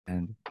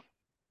And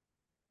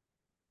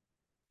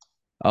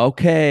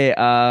okay,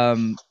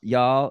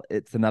 y'all,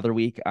 it's another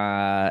week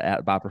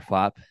at Bop or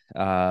Flop.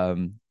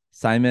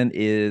 Simon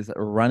is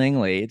running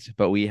late,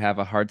 but we have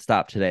a hard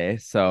stop today.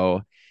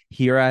 So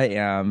here I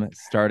am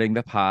starting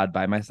the pod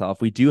by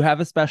myself. We do have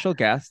a special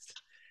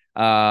guest.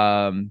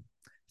 Um,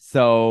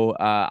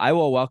 I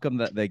will welcome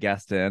the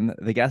guest in.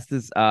 The guest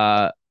is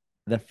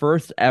the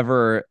first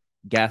ever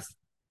guest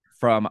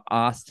from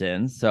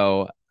Austin.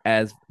 So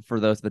as for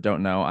those that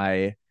don't know,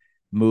 I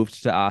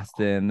moved to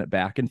Austin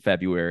back in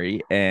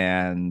February,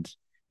 and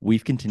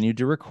we've continued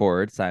to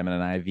record, Simon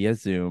and I, via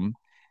Zoom.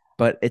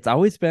 But it's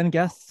always been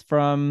guests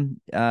from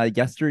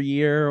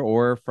yesteryear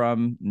or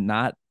from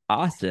not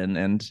Austin.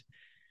 And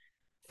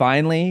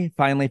finally,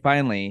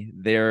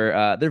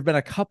 there've been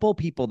a couple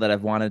people that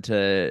have wanted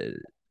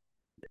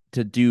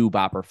to do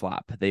Bop or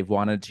Flop. They've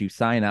wanted to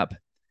sign up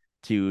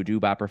to do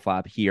Bop or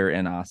Flop here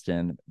in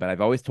Austin. But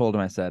I've always told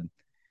them, I said,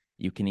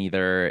 you can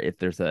either, if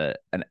there's an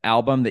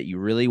album that you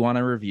really want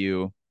to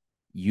review,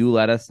 you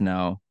let us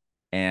know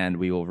and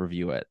we will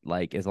review it.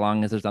 Like as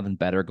long as there's nothing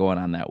better going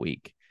on that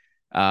week.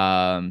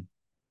 Um,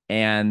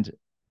 and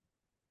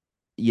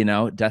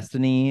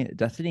destiny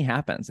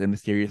happens in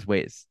mysterious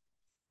ways.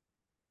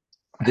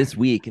 This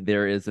week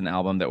there is an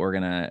album that we're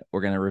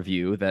gonna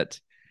review that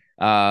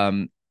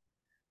um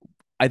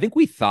I think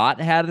we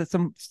thought had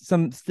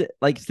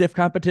like stiff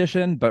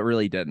competition, but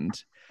really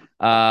didn't.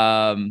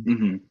 Um,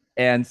 hmm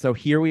And so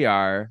here we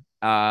are,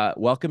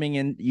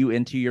 welcoming you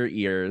into your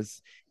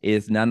ears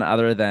is none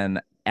other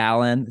than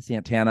Allan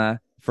Santana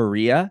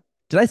Faria.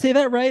 Did I say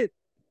that right?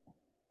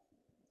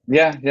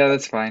 Yeah,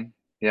 that's fine.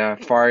 Yeah,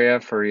 Faria,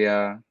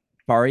 Faria.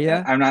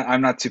 Faria?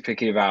 I'm not too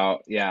picky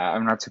about,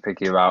 I'm not too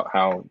picky about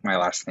how my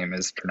last name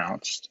is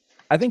pronounced,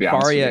 I to think be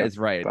honest with Faria you. is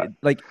right. But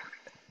Like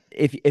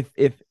if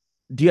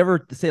do you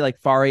ever say like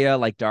Faria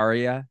like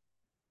Daria?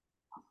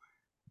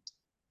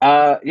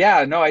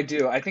 yeah, no, I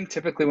do. I think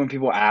typically when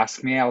people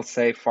ask me, I'll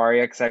say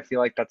Faria because I feel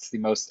like that's the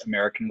most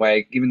American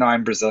way, even though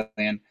I'm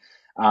Brazilian.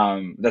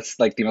 That's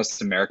like the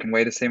most American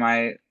way to say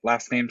my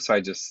last name, so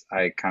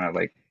I kind of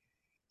like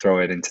throw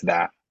it into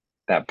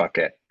that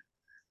bucket,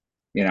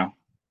 you know?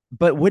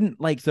 But wouldn't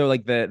like so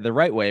like the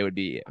right way would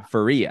be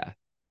Faria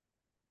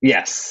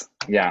Yes.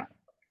 Yeah,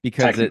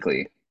 because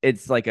technically.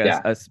 it's like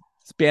Yeah. a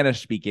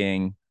Spanish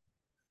speaking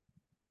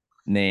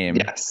name.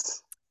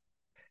 Yes.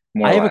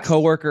 More I or have a less.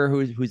 coworker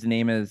whose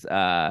name is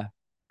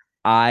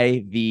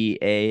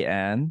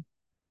Ivan,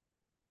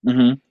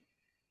 hmm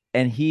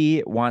and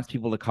he wants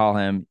people to call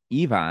him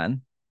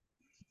Ivan.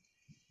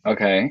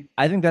 Okay.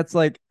 I think that's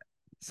like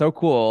so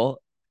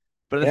cool,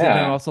 but at the same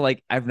time, Yeah. also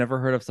like I've never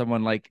heard of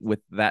someone like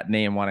with that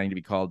name wanting to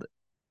be called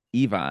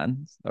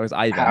Ivan. Or was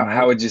Ivan, How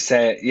right? would you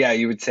say it? Yeah,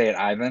 you would say it,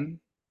 Ivan.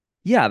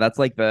 Yeah, that's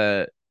like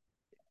the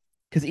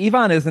because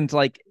Ivan isn't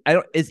like I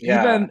don't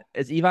Yeah.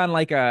 is Ivan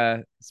like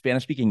a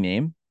Spanish speaking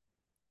name?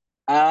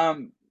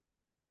 Um,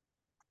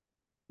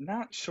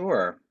 Not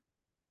sure,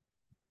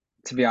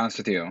 to be honest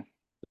with you.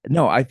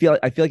 No, I feel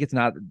like it's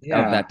not of that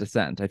Yeah.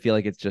 descent. I feel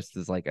like it's just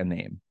as like a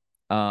name.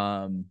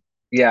 Um,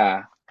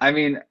 Yeah. I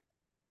mean,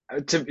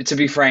 to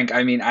be frank,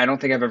 I mean, I don't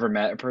think I've ever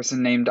met a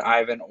person named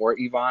Ivan or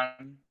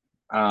Ivan,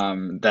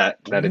 that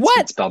it's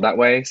what? spelled that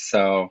way.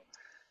 So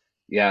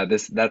yeah,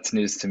 that's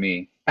news to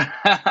me.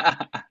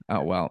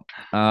 Oh well.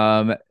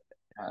 Um,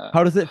 Uh,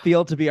 how does it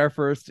feel to be our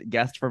first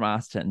guest from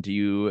Austin? Do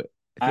you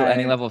feel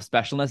any I level of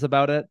specialness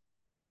about it?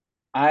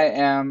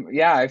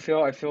 yeah, I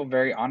feel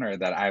very honored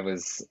that I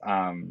was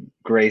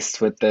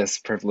graced with this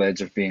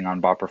privilege of being on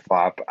Bop or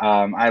Flop.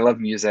 I love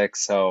music,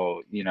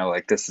 so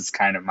like this is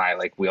kind of my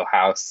like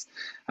wheelhouse.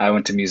 I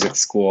went to music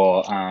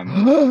school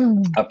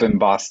up in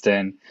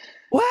Boston,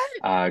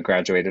 What?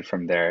 graduated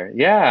from there.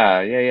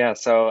 Yeah.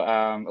 So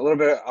a little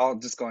bit, I'll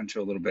just go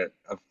into a little bit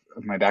of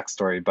my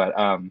backstory, but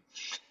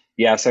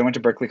yeah, so I went to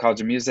Berklee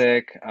College of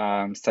Music,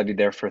 studied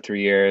there for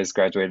 3 years,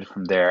 graduated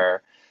from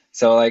there.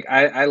 So like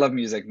I love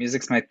music.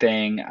 Music's my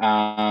thing.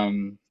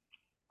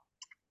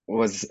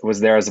 Was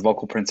there as a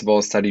vocal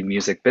principal, studied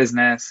music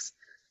business.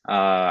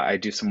 I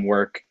do some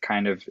work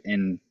kind of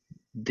in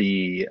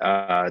the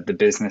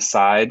business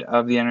side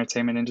of the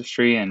entertainment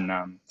industry,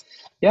 and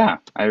yeah,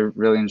 I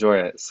really enjoy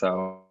it.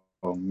 So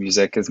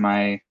music is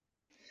my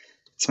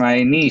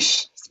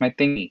niche. It's my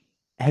thingy.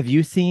 Have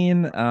you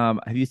seen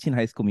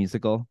High School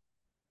Musical?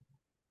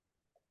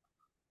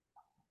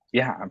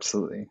 Yeah,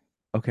 absolutely.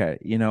 Okay,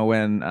 you know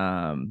when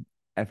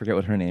I forget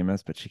what her name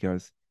is, but she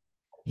goes,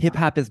 "Hip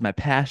hop is my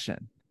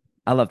passion.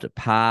 I love to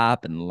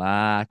pop and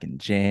lock and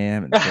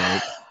jam and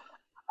break."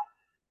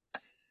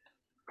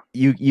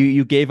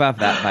 You gave off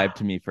that vibe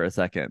to me for a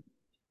second.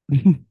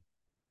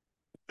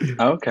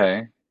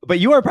 Okay, But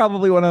you are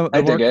probably one of the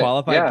I more dig it.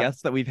 qualified Yeah.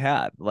 guests that we've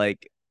had.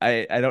 Like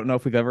I don't know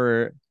if we've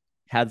ever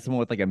had someone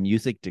with like a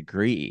music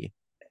degree,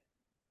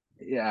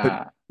 but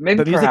Yeah, maybe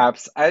but music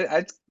perhaps.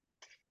 I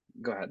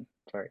go ahead.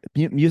 Sorry.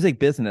 music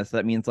business,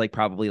 that means like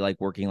probably like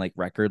working like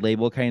record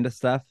label kind of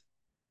stuff.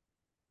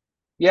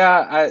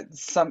 Yeah,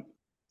 some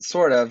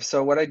sort of.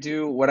 So what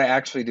I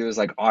actually do is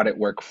like audit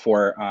work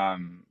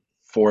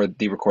for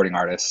the recording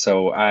artist.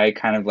 So I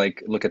kind of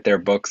like look at their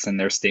books and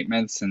their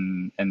statements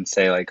and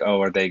say like,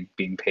 oh, are they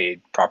being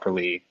paid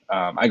properly?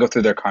 I go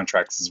through their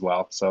contracts as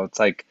well. So it's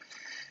like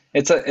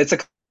it's a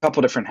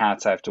couple different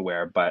hats I have to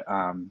wear, but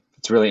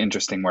it's really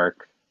interesting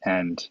work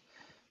and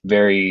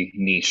very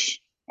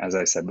niche, as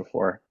I said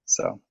before.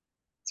 So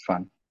it's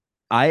fun.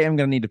 I am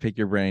gonna need to pick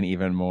your brain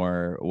even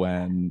more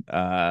when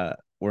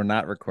we're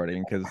not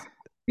recording because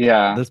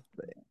Yeah. this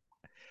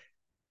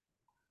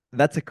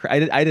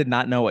I did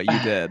not know what you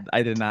did.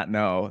 I did not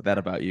know that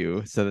about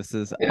you. So this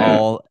is Yeah.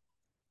 all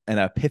an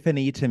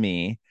epiphany to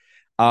me.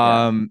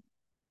 Yeah. Um,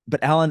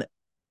 but Allan,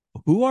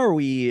 who are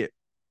we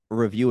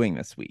reviewing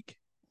this week?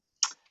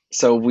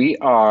 So we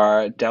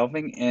are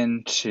delving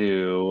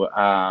into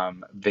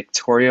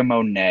Victoria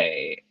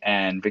Monet.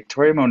 And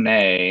Victoria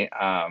Monet,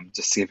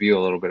 just to give you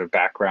a little bit of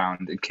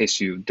background in case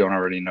you don't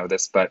already know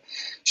this, but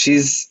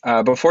she's,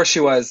 before she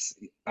was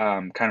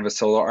kind of a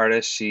solo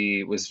artist,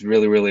 she was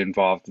really, really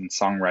involved in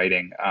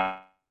songwriting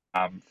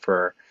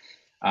for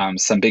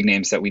some big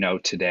names that we know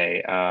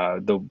today.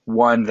 The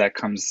one that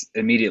comes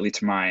immediately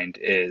to mind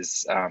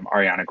is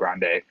Ariana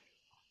Grande.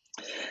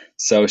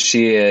 So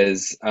she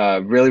is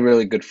really,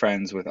 really good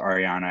friends with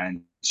Ariana,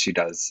 and she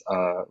does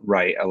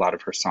write a lot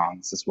of her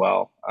songs as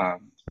well.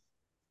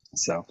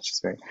 So she's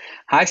great.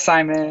 Hi,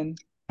 Simon.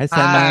 Hi,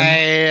 Simon.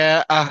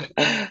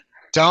 I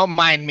don't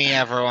mind me,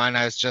 everyone.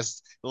 I was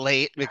just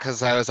late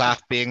because I was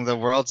off being the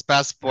world's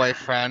best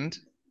boyfriend.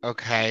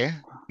 Okay,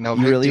 no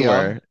You big really deal.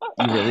 were.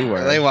 You really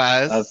Really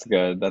were That's was.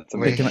 good. That's We're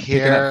amazing. picking up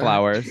here.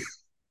 flowers.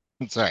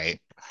 That's right.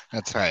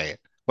 That's right.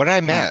 What did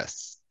I Uh,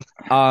 miss?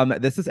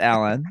 This is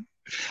Allan.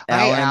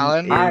 Hi, Allan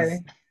Alan. is Hi.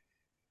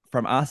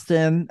 from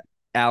Austin.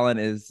 Allan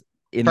is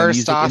in the First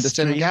music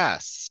Austin industry.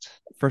 guest.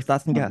 First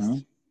Austin Hmm.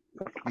 guest.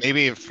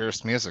 Maybe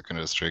first music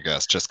industry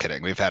guest. Just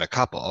kidding. We've had a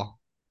couple.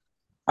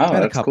 We've Oh,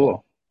 had a that's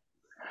couple.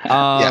 cool.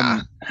 Yeah.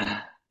 Um,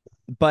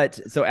 but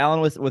so Allan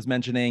was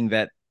mentioning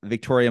that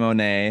Victoria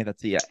Monet,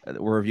 that's the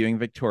we're reviewing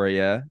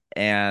Victoria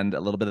and a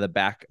little bit of the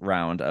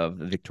background of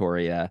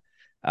Victoria.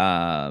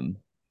 Um,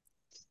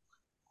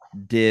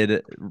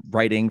 did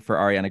writing for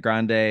Ariana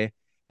Grande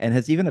and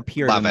has even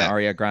appeared Love in the it.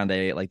 Ariana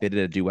Grande, like they did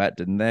a duet,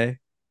 didn't they?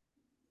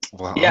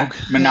 Well, Yeah, okay.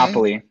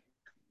 Monopoly.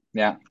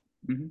 Yeah.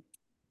 Hmm.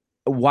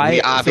 We Why?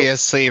 So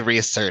obviously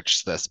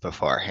researched this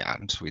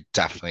beforehand. We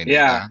definitely knew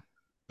Yeah. that.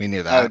 We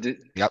knew Oh, that. did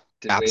Yep,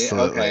 did we?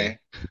 absolutely. Okay.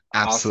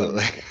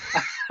 Absolutely.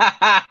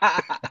 Awesome.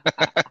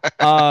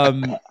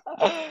 um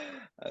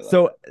I love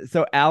so it.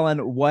 so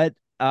Allan, what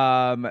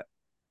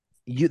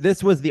you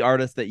this was the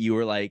artist that you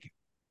were like,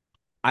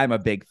 I'm a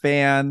big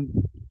fan.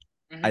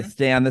 I Hmm.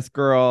 stand this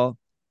girl.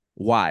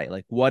 Why?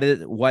 Like what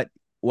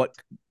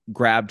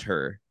grabbed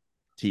her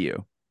to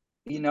you?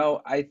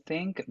 I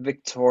think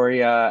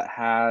Victoria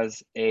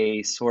has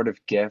a sort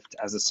of gift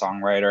as a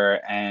songwriter,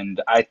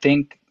 and I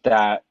think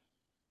that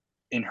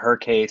in her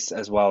case,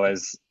 as well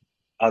as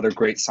other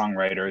great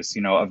songwriters,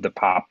 of the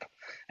pop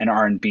and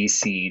R&B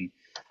scene,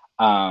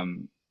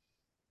 um,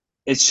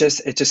 it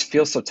just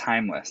feels so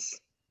timeless.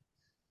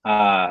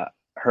 uh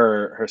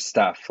her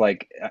stuff,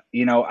 like,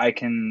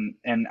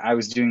 I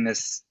was doing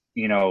this,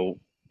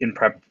 in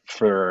prep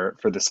for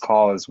this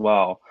call as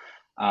well,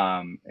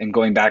 and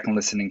going back and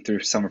listening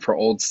through some of her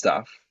old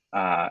stuff,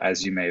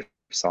 as you may have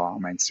saw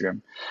on my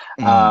Instagram,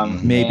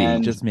 Maybe,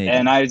 Mm. just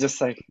and maybe. I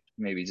just like,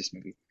 maybe, just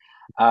maybe,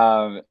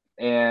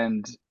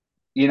 and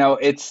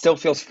it still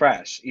feels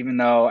fresh, even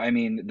though, I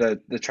mean,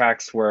 the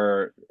tracks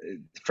were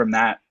from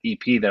that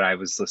EP that I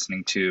was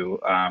listening to,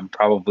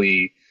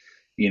 probably,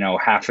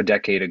 half a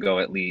decade ago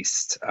at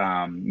least,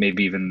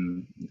 maybe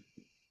even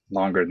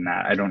longer than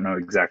that. I don't know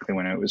exactly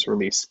when it was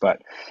released,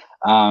 but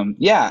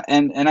yeah,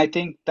 and I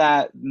think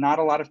that not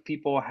a lot of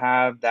people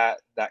have that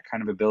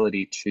kind of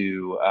ability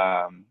to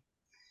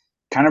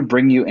kind of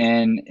bring you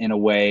in a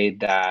way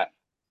that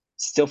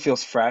still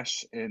feels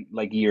fresh and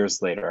like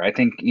years later. I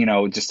think,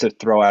 just to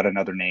throw out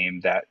another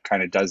name that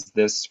kind of does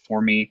this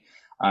for me,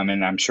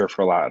 and I'm sure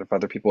for a lot of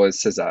other people, is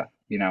SZA.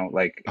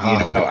 Like,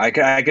 Oh, I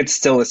could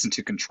still listen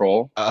to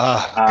Control,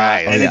 oh,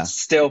 Oh and it guys. yeah.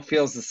 still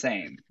feels the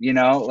same,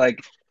 like,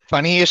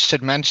 Funny you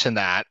should mention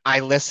that. I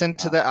listened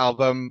to uh, the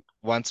album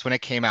once when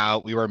it came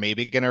out. We were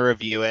maybe going to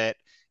review it,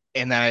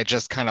 and then I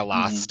just kind of mhm.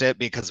 lost it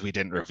because we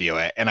didn't review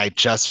it. And I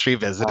just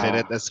revisited uh,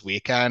 it this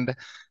weekend.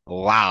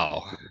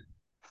 Wow.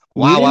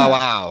 We Wow, wow, didn't yeah.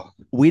 wow.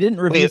 we didn't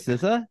review Wait,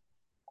 SZA.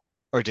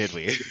 or did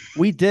we?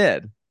 We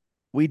did.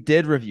 We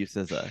did review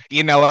SZA.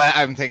 You know what?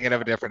 I'm thinking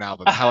of a different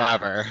album.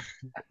 However,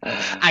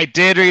 I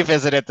did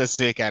revisit it this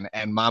weekend,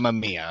 and Mamma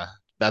Mia,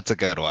 that's a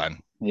good one.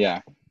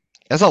 Yeah.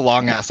 It's a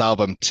long Yeah. ass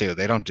album too.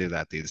 They don't do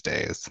that these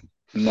days.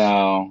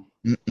 No.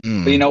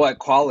 But you Mm-mm. know what?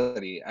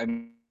 Quality. I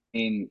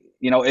mean,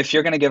 if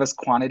you're going to give us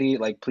quantity,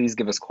 like, please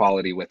give us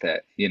quality with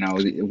it.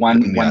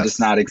 One does Yes,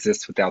 not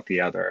exist without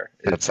the other.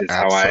 Is that's is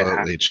how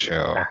absolutely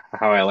true.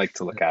 I like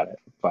to look at it.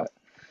 But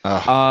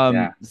Oh,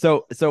 yeah.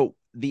 So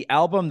the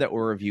album that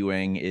we're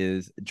reviewing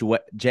is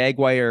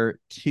Jaguar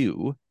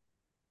 2.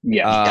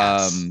 Yes.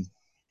 yes. Um,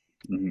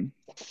 Hmm.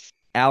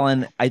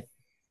 Allan, I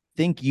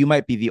think you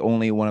might be the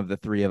only one of the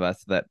three of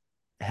us that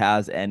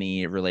has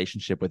any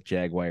relationship with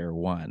Jaguar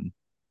 1.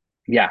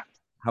 Yeah.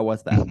 How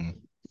was that?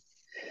 Mhm.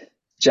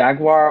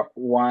 Jaguar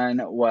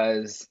 1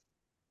 was,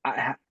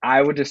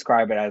 I would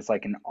describe it as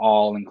like an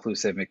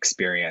all-inclusive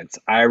experience.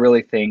 I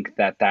really think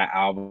that that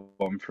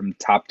album from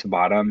top to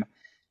bottom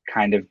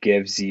kind of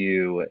gives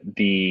you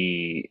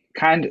the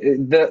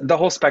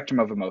whole spectrum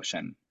of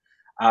emotion,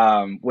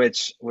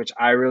 which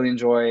I really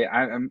enjoy.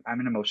 I'm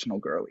an emotional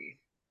girly.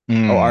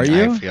 Oh, are I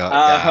you? feel,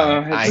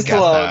 yeah, I Just a get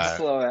little, just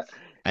a that. little,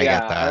 I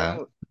get yeah.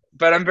 that.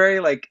 But I'm very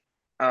like,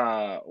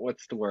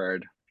 what's the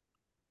word?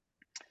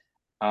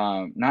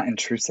 Not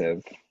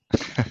intrusive.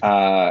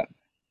 Uh,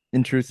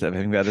 Intrusive. I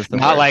think that is the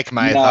Not word. like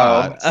my no,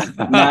 thoughts.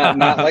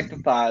 not like the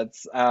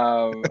thoughts.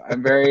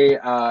 I'm very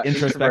introverted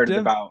Introspective?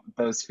 about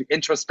those.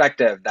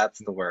 Introspective, that's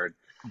the word.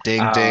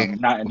 Ding ding.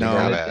 Not We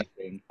got No, introverted it.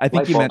 thinking. I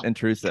think Light you meant bulb.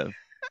 intrusive.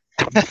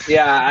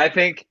 Yeah, I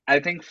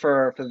think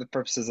for the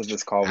purposes of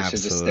this call, we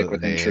should just stick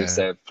with Absolutely.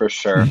 intrusive for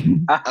sure.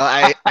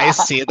 I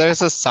see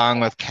there's a song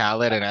with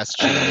Khaled and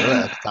SG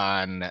Lewis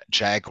on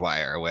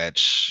Jaguar,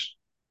 which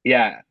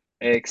Yeah,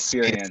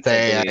 makes me experience, I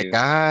say I believe.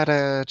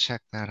 gotta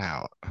check that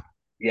out.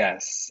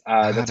 Yes,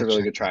 that's Gotta a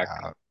really check good that track.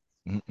 out.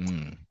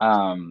 Mm-mm.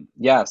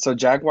 Yeah, so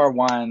Jaguar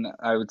 1,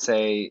 I would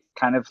say,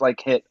 kind of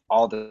like hit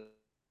all the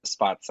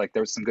spots. Like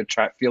there was some good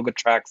track, feel good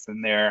tracks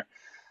in there.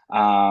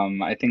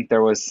 I think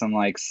there was some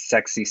like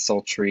sexy,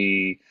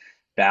 sultry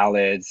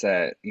ballads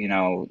that,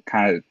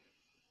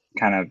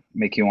 kind of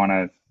make you want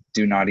to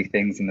do naughty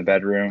things in the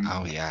bedroom.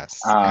 Oh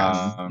yes, hmm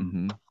yes.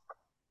 hmm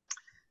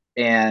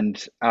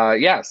And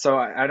yeah, so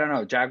I don't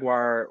know,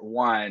 Jaguar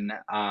 1,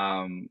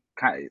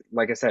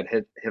 like I said,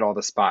 hit all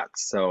the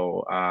spots.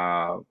 So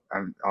I'll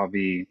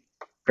be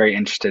very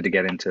interested to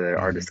get into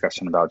our Mhm.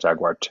 discussion about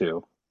Jaguar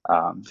 2.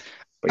 But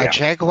Are yeah.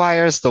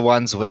 Jaguars the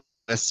ones with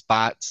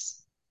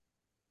spots?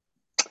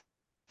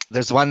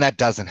 There's one that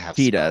doesn't have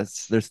Cheetahs.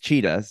 spots. There's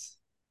cheetahs.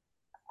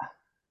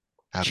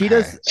 Okay.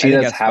 Cheetahs, I think,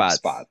 Cheetahs have have spots.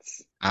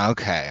 spots.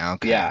 Okay,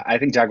 Yeah, okay. I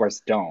think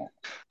Jaguars don't,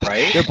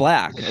 right? They're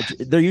black.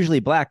 They're usually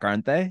black,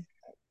 aren't they?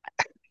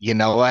 You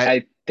know what?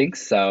 I think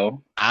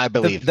so. I The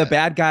believe the it.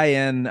 bad guy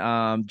in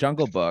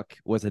Jungle Book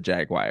was a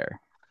jaguar,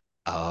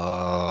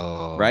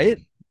 Oh, right?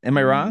 Am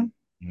I Mm, wrong?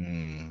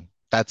 hmm.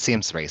 That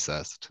seems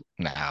racist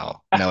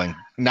now.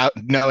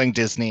 Knowing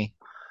Disney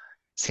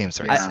seems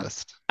I yeah,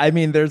 racist. I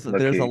mean there's a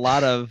lucky.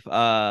 lot of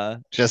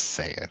Just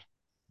saying.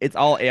 it's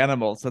all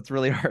animals, so it's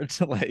really hard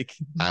to like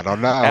I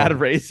don't add know.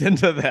 race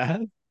into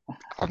that.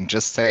 I'm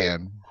just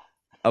saying.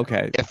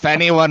 Okay. If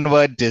anyone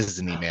would,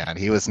 Disney man,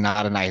 he was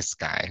not a nice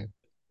guy.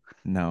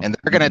 No. And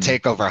they're gonna Mm-mm.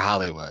 take over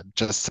Hollywood,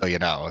 just so you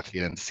know, if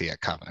you didn't see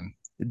it coming.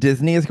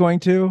 Disney is going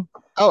to?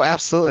 Oh,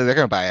 absolutely. They're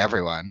gonna buy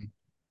everyone.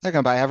 They're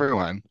gonna buy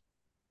everyone.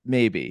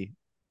 Maybe.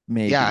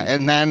 Yeah, Maybe.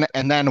 and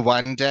then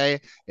one day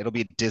it'll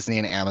be Disney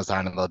and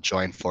Amazon and they'll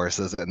join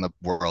forces and the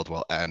world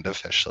will end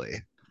officially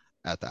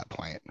at that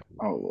point.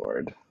 Oh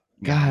Lord.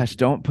 Yeah. Gosh,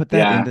 don't put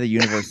that Yeah. into the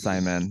universe,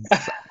 Simon.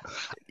 So,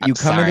 You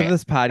come into sorry.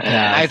 this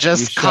I podcast,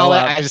 you just show call it,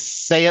 up, I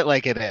just say it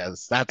like it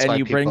is. That's and why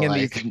you bring people in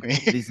like me.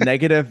 these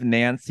negative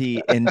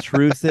Nancy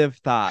intrusive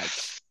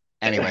thoughts.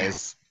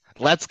 Anyways,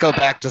 let's go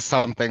back to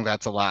something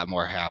that's a lot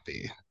more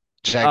happy.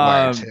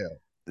 Jaguar Um, 2.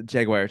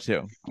 Jaguar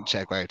too.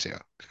 Jaguar 2.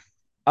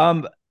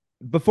 Um,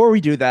 before we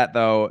do that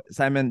though,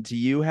 Simon, do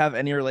you have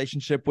any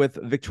relationship with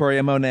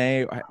Victoria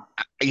Monet?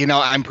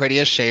 I'm pretty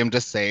ashamed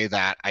to say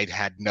that I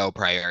had no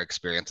prior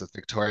experience with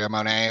Victoria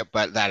Monet,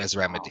 but that is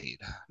remedied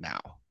now.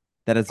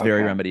 That is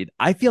very Okay. remedied.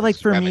 I feel like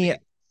It's for me,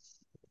 remedied.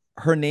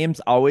 her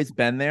name's always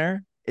been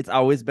there. It's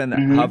always been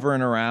Hmm.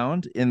 hovering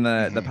around in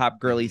the Hmm. pop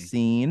girly Hmm.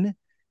 scene,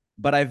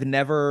 but I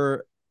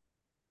never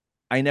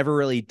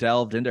really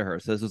delved into her.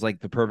 So this was like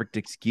the perfect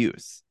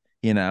excuse,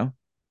 you know?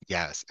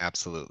 Yes,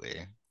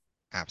 absolutely.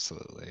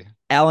 Absolutely.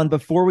 Allan,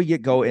 before we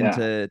go Yeah.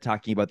 into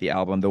talking about the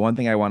album, the one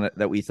thing I want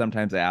that we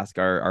sometimes ask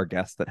our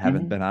guests that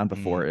haven't Hmm. been on Mm.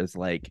 before is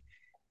like,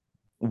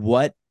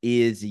 what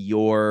is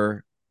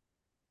your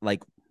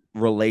like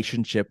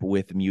relationship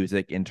with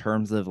music in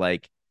terms of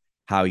like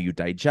how you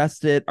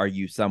digest it? Are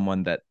you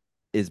someone that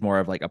is more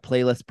of like a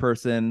playlist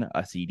person,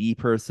 a CD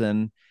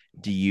person?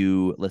 Do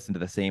you listen to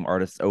the same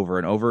artists over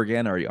and over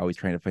again? Or are you always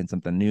trying to find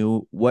something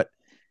new?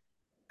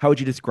 How would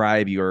you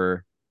describe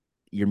your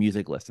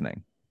music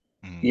listening?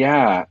 Mm.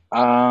 Yeah.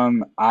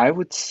 I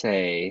would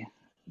say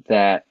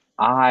that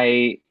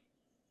I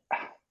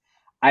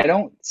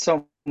don't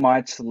so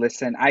much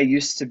listen. I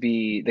used to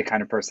be the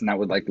kind of person that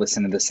would like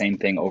listen to the same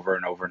thing over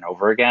and over and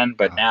over again,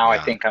 but Oh, now I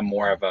yeah. think I'm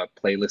more Mhm. of a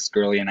playlist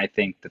girly, and I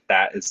think that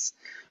that is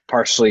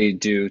partially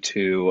due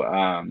to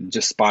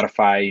just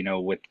Spotify,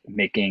 with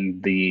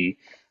making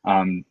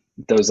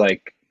those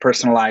like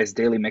personalized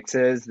daily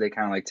mixes. They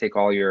kind of like take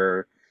all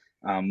your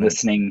Right.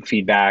 listening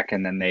feedback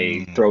and then they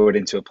Mm. throw it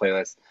into a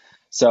playlist.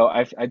 So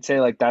I'd say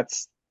like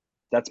that's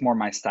more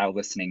my style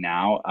listening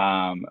now.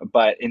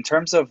 But in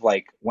terms of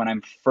like when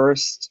I'm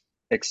first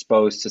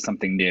exposed to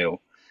something new,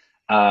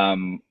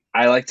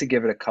 I like to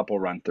give it a couple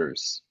run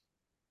throughs.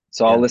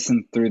 So I'll Yeah.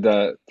 listen through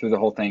the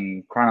whole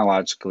thing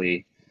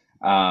chronologically,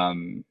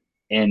 um,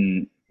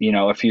 in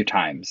a few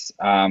times.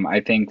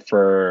 I think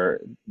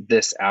for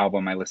this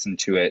album, I listened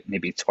to it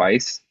maybe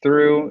twice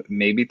through,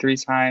 maybe three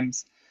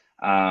times.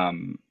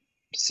 Um,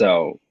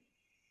 so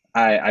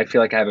I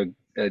feel like I have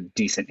a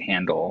decent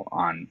handle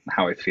on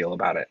how I feel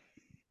about it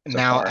so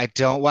Now, I far.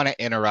 don't want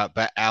to interrupt,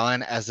 but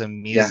Alan, as a Yeah.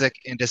 music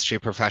industry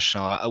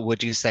professional,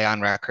 would you say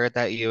on record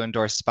that you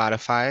endorse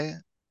Spotify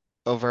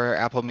over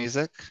Apple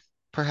Music,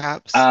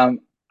 perhaps? Um,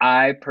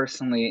 I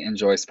personally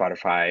enjoy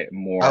Spotify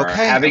more,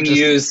 Okay, I'm having just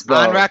used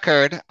on both.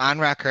 record, on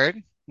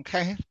record.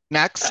 Okay,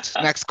 next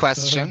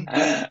question.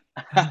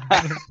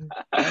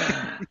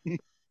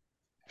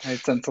 I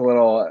sense a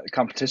little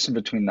competition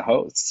between the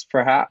hosts,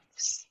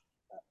 perhaps.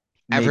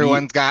 maybe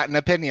Everyone's got an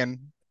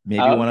opinion.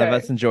 maybe one of Okay.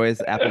 us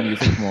enjoys Apple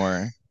Music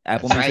more.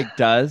 Apple That's right. Music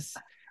does,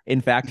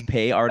 in fact,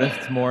 pay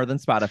artists more than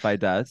Spotify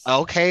does.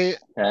 Okay,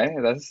 Okay,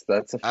 that's a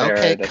okay,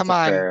 fair, that's come a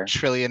on, fair.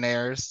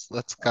 trillionaires.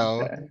 Let's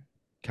go. Okay.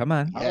 Come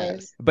on. All right.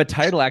 Yes. But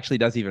Tidal actually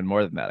does even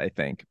more than that, I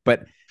think.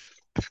 But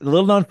a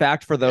little known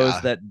fact for those Yeah.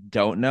 that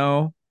don't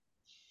know,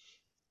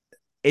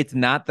 it's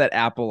not that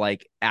Apple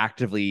like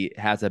actively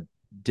has a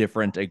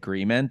different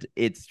agreement.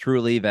 It's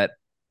truly that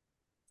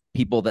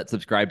people that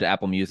subscribe to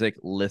Apple Music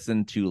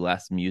listen to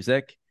less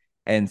music.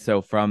 And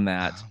so from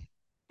that,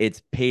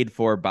 it's paid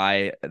for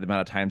by the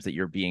amount of times that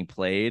you're being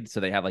played. So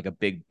they have like a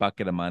big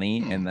bucket of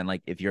money. Hmm. And then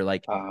like if you're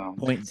like Um,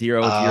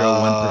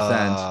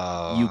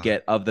 0.001%, you Oh,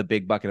 get of the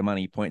big bucket of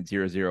money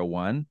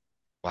 0.001.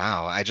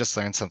 wow. I just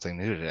learned something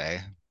new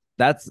today.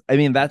 That's I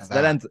mean Look at that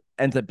that.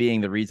 ends up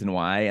being the reason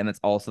why. And that's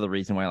also the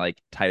reason why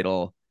like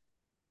Title,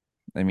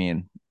 I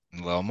mean, A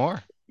little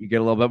more. you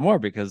get a little bit more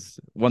because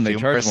A one, they few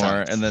charge more more,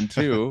 and cents. then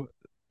two,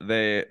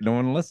 they no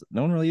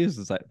one really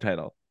uses that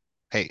title.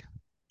 Hey,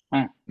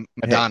 huh, Hey,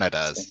 Madonna interesting.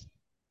 does.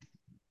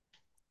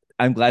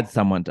 I'm glad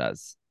someone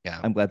does. Yeah.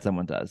 I'm glad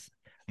someone does.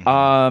 Hmm.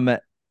 Um,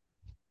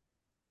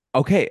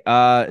 okay,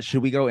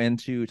 should we go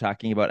into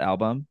talking about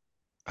album?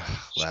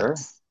 Sure.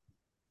 Let's.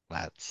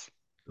 Let's.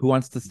 Who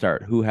wants to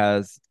start? Who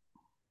has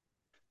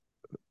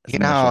You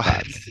some initial know,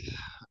 thoughts?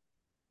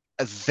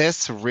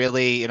 this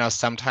really,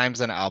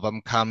 sometimes an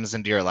album comes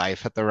into your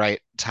life at the right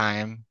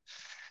time.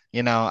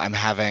 I'm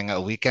having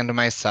a weekend to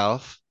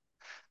myself.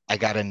 I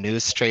got a new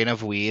strain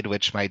of weed,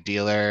 which my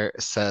dealer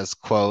says,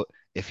 quote,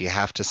 if you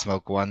have to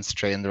smoke one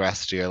strain the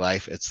rest of your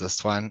life, it's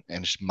this one.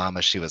 And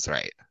mama, she was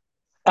right.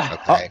 Oh,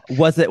 Okay.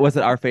 was it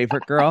our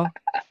favorite girl?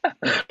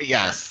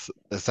 Yes,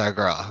 it's our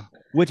girl.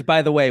 Which,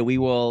 by the way, we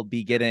will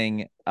be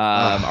getting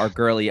our Oh,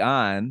 girly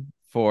on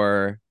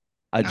for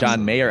a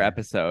John Mayer absolutely.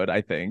 episode,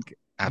 I think. Ooh.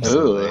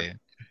 Absolutely.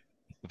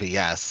 But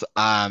yes,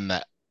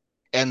 and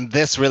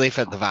this really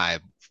fit the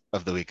vibe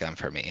of the weekend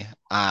for me.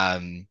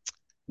 Mhm.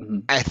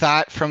 I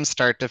thought from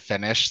start to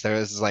finish, there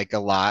was like a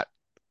lot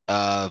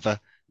of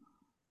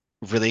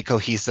really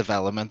cohesive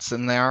elements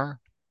in there.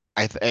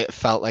 It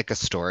felt like a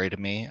story to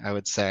me, I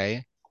would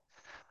say.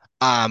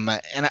 And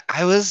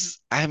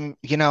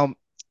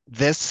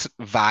this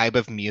vibe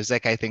of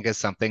music, I think, is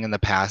something in the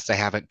past I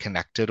haven't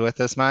connected with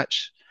as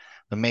much.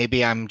 But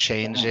maybe I'm Yeah.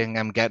 changing,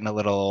 I'm getting a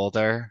little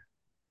older,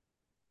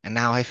 and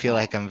now I feel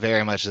like I'm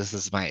very much this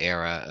is my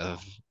era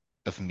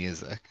of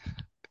music.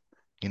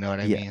 You know what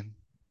I Yeah, mean?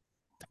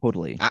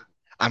 totally. I,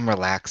 I'm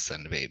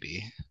relaxing,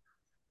 baby.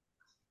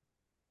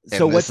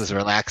 So And this is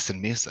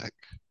relaxing music.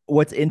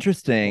 what's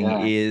interesting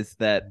Yeah. is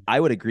that I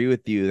would agree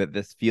with you that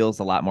this feels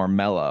a lot more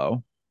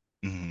mellow,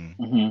 Mhm.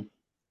 Hmm.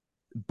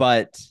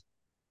 but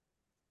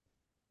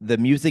the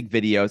music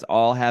videos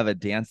all have a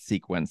dance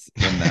sequence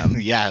in them,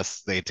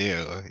 Yes, they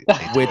do. They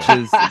which do.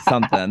 is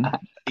something.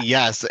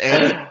 Yes,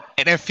 and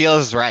it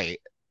feels right.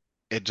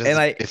 And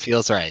I It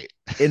feels right.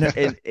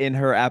 in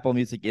her Apple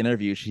Music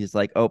interview, she's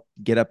like, "Oh,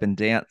 get up and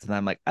dance," and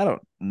I'm like, "I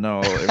don't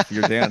know if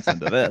you're dancing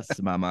to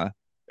this, Mama.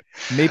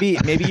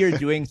 Maybe you're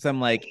doing some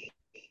like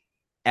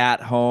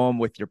at home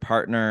with your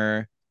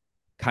partner,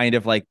 kind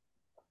of like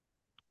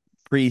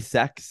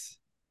pre-sex."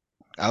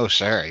 Oh,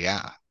 sure.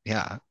 Yeah.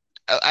 Yeah.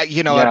 A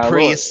Yeah, a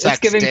little, it's pre-sex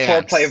giving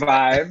foreplay dance.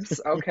 vibes.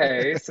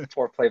 Okay, some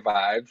foreplay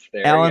vibes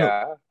there. Alan,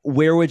 Yeah.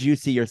 where would you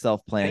see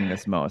yourself playing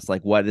this most?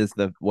 Like, what is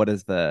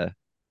the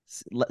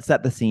let's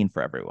set the scene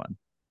for everyone.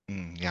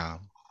 Yeah.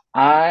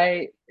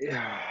 I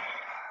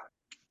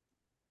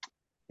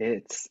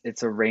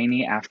it's a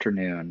rainy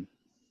afternoon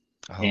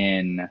Oh.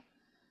 in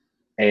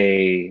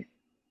a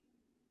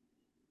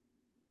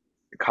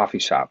coffee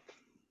shop,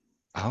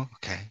 Oh,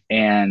 okay.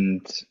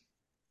 and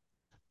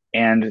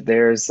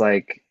there's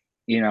like,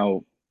 you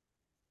know,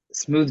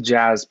 smooth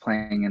jazz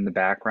playing in the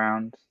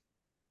background,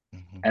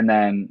 Hmm. and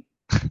then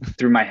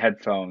through my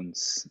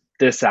headphones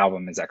this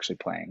album is actually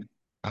playing,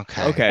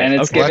 Okay. Okay, and okay.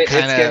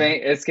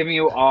 it's giving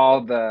you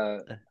all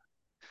the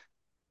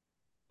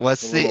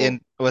little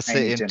What's the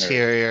tiny jitters.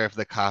 interior of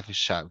the coffee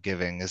shop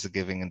giving? Is it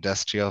giving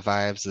industrial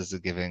vibes? Is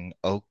it giving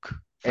oak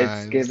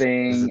It's vibes? Is it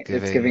it's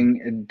giving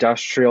giving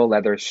industrial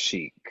leather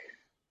chic.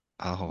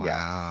 Oh Yeah.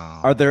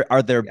 wow. Is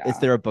Yeah.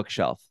 there a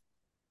bookshelf?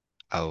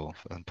 Oh,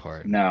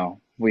 important.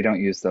 No, we don't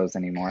use those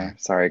Okay. anymore.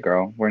 Sorry,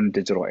 girl. We're in a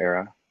digital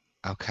era.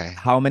 Okay.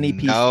 How many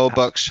piece No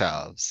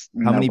bookshelves.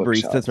 how No many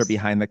baristas are bookshelves.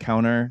 behind the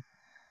counter?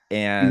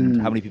 And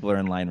how Mm, many people are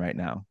in line right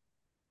now?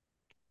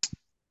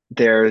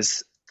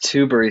 there's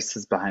two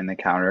baristas behind the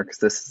counter because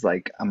this is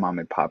like a mom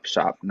and pop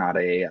shop, not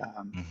a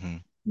Hmm.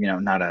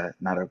 not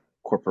a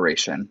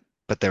corporation.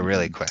 But they're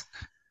really Mhm. quick.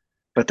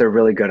 But they're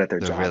really good at their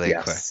They're job. really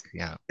quick. Yes,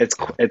 Yeah. it's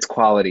Yeah. it's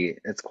quality.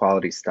 It's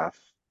quality stuff.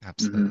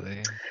 Hmm.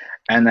 Absolutely.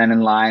 And then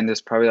in line,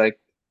 there's probably like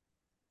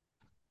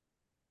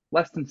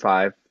less than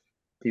five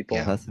people.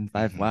 Yeah. Less than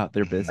five. Hmm. Wow,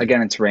 they're Hmm. busy.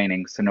 Again, it's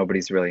raining, so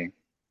nobody's really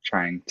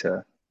trying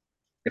to.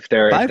 If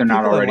they're Five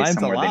not people in already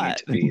line's a somewhere they need lot.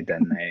 to be,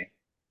 then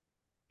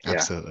yeah.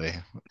 Absolutely.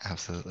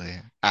 Absolutely.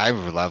 I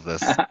love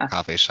this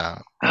coffee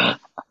shop.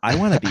 I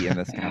want to be in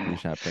this coffee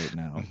shop right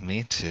now.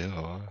 Me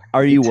too.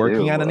 Are Me you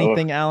working on too. Oh.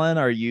 anything, Alan?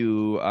 Are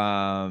you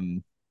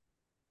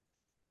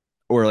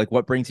or like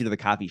what brings you to the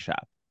coffee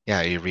shop?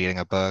 Yeah, are you reading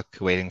a book,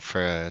 waiting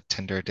for a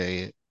Tinder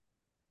date?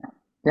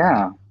 You know,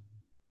 Yeah,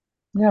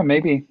 yeah,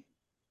 maybe.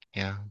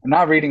 yeah. I'm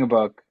not reading a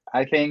book.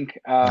 I think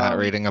Not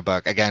reading a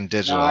book. Again,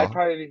 no, I'd digital.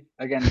 probably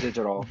again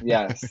digital.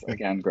 Yes,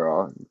 again,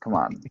 girl. Come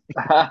on.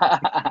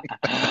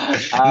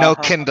 No uh,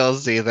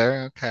 Kindles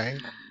either.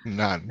 Okay.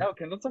 None. no,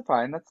 Kindles are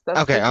fine. That's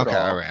Okay, okay,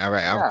 all digital. right, all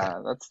right, okay.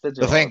 Yeah, that's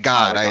Well, digital. It's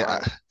not like a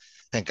hard.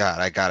 thank God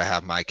I gotta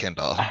have my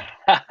Kindle.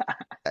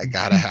 I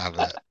gotta have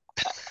it.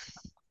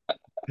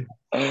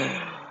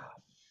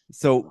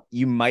 So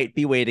you might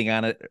be waiting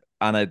on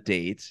a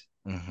date.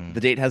 Hmm.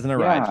 The date hasn't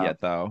arrived Yeah. yet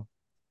though.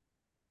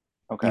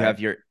 You Okay. have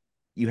your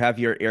you have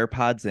your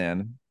AirPods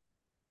in.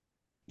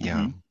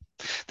 Yeah. Hmm.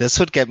 This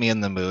would get me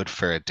in the mood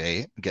for a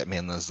date, get me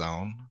in the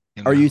zone,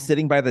 you Are you know?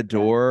 sitting by the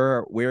Okay.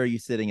 door? Where are you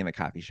sitting in a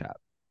coffee shop?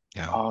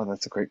 Yeah. Oh,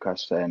 that's a great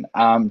question.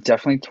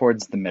 Definitely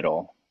towards the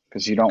middle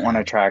because you don't want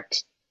to Okay.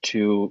 attract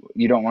too.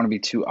 You don't want to be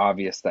too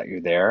obvious that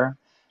you're there,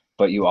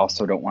 but you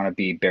also don't want to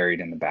be buried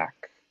in the back.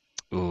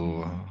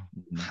 Ooh.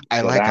 Mhm, mhm.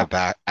 Feel that?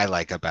 I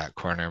like a back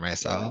corner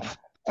Yeah. myself.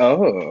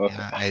 Oh.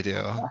 Yeah, I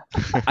do.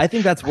 I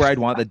think that's where I'd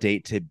want the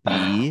date to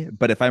be,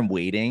 but if I'm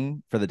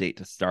waiting for the date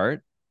to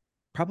start,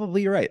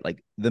 probably you're right,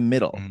 like the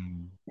middle.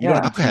 Mm. You don't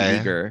have to Yeah, be too Okay.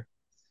 eager.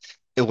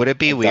 Would it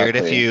be weird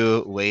if exactly.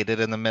 you waited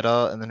in the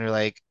middle and then you're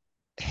like,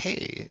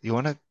 hey, you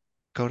want to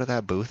go to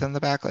that booth in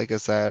the back? Like,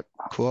 is that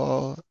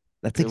cool?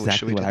 That's Should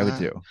exactly we what do I would that?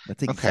 do.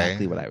 That's Okay.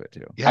 exactly what I would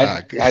do. I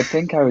Yeah. I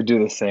think I would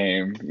do the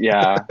same.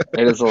 Yeah,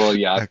 it is a little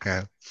yuck.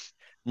 Okay.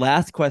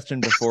 Last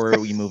question before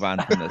we move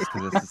on from this,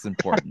 because this is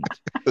important.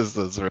 This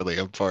is really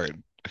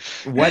important.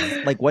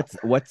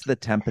 What's the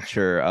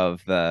temperature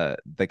of the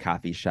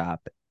coffee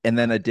shop? And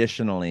then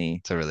additionally,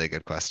 It's a really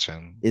good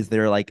question. is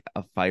there like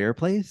a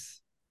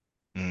fireplace?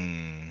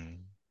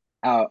 Mm,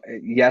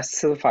 Yes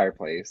to the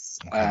fireplace.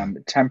 okay.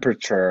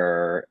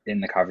 Temperature in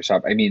the coffee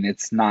shop. I mean,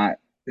 it's not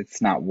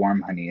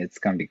warm, honey. It's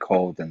gonna be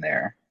cold in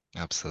there.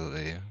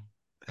 Absolutely.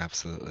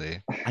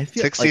 Absolutely. I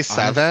feel like 67?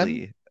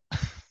 honestly,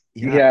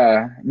 yeah.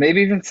 Yeah,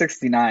 maybe even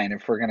 69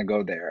 if we're gonna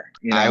go there,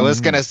 you I know.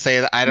 was Mhm. gonna say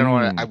that I don't know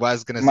what I Mm.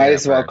 was gonna say Might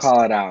that as well first.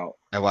 call it out.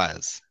 I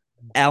was.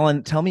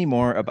 Alan, tell me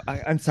more about.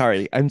 I'm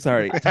sorry. I'm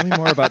sorry. Tell me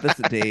more about this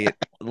date.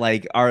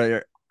 Like,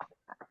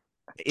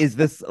 is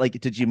this like?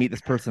 Did you meet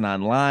this person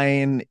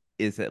online?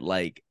 Is it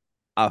like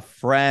a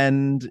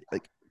friend?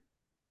 Like,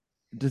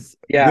 does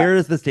Yeah, where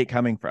is this date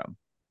coming from?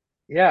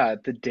 yeah,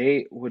 the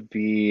date would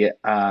be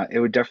it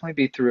would definitely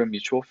be through a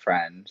mutual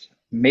friend.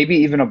 Maybe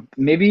even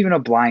a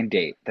blind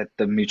date that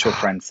the mutual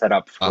friend set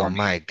up Oh for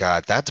my me.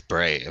 God, that's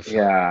brave.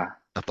 Yeah,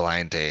 A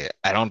blind date.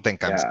 I don't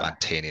think I'm yeah.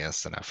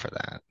 spontaneous enough for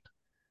that.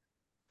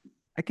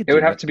 I could It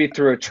would do have it. to be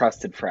through a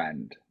trusted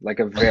friend, like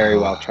a very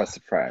well Oh,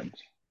 trusted friend.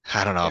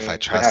 I don't know if I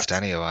It would have trust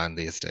anyone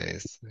these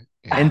days.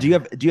 And Yeah. do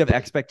you have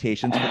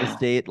expectations for this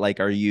date? Like,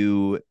 are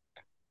you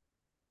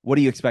what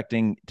are you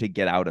expecting to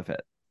get out of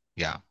it?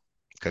 Yeah.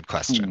 Good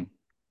Hmm, question.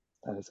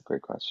 that is a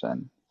great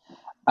question.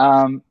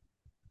 Um,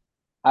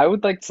 I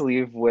would like to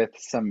leave with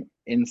some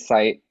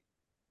insight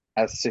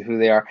as to who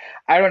they are.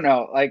 I don't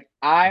know. Like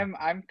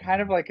I'm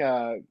kind of like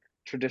a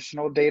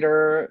traditional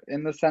dater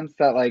in the sense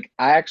that like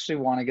I actually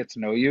want to get to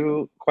know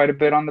you quite a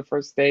bit on the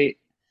first date.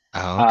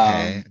 Oh,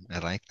 okay. Um, I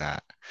like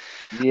that.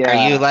 yeah.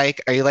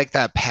 Are you like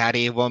that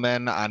Patty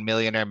woman on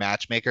Millionaire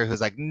Matchmaker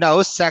who's like,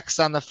 no sex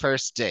on the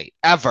first date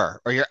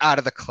ever, or you're out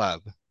of the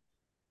club?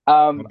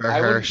 Remember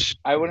I her? wouldn't Sh-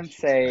 I wouldn't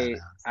She's say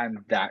badass.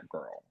 I'm that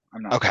girl.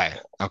 I'm not that Okay.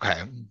 girl.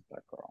 Okay.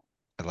 That girl.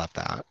 I love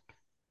that.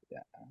 Yeah.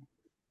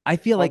 I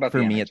feel It's all like about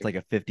for the me it's energy like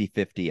a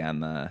 50-50 on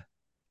the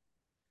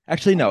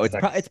Actually on no, the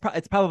sex.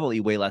 it's probably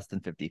way less than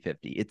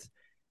 50-50. It's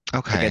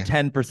like a Okay.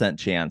 10%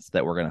 chance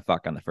that we're going to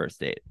fuck on the first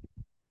date.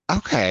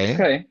 Okay.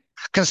 Okay.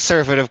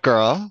 Conservative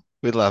girl.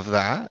 We love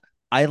that.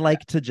 I Yeah.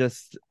 like to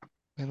just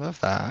We love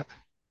that.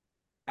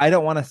 I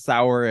don't want to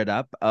sour it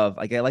up of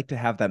like I like to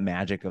have that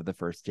magic of the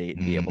first date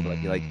and be able to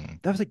like be like Mm.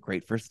 that was a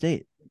great first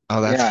date.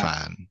 Oh, that's Yeah.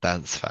 fun.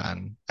 That's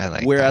fun. I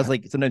like Whereas that.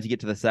 like sometimes you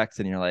get to the sex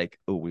and you're like,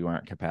 "Oh, we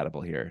weren't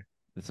compatible here.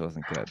 This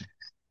wasn't good."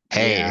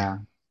 Hey, Yeah.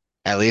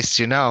 at least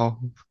you know.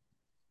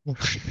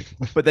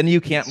 But then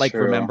you can't It's like true.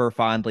 remember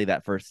fondly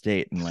that first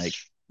date and like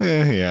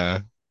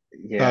Yeah.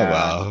 Oh Yeah.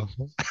 well.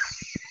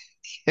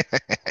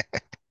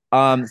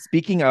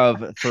 speaking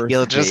of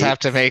You'll first just have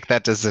to dates, make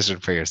that decision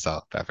for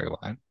yourself,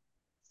 everyone.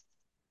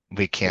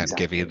 We can't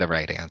give you Exactly. the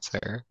right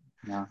answer.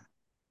 No.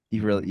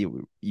 You really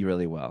Mm-mm. you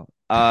really will.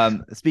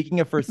 Speaking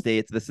of first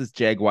dates, this is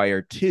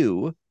Jaguar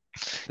 2,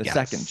 the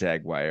second Yes,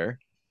 Jaguar.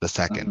 the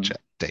second Mhm.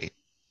 date.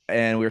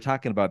 And we were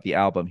talking about the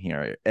album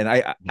here. And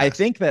I Yes,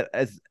 think that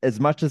as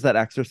much as that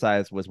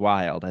exercise was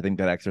wild, I think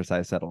that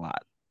exercise said a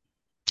lot.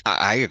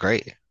 I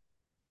agree.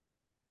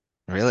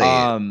 Really,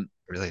 Um,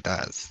 really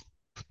does.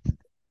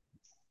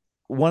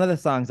 one of the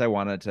songs I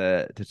wanted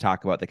to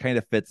talk about that kind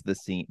of fits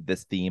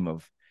this theme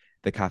of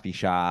the coffee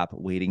shop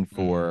waiting Mm.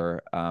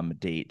 for a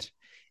date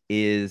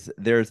is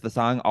there's the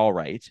song All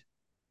Right,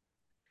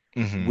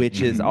 Hmm,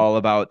 which is hmm. Mhm. all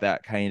about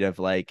that kind of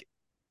like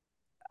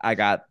I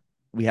got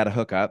we had a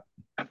hookup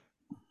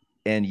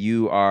and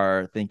you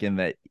are thinking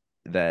that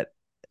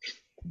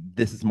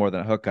this is more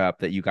than a hookup,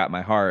 that you got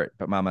my heart,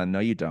 but mama, no,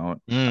 you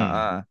don't. Mm.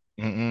 Uh-uh.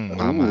 Mm-mm,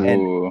 mama.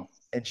 And Ooh,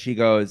 and she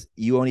goes,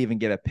 you won't even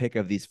get a pic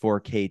of these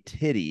 4K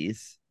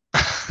titties.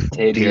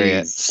 Period.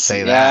 titties.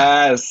 Say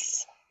that.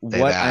 Yes. Say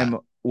What that.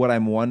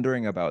 I'm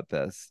wondering about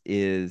this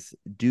is,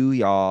 do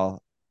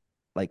y'all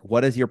like,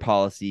 what is your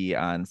policy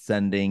on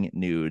sending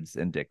nudes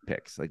and dick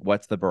pics? Like,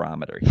 what's the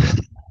barometer here?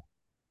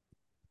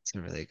 It's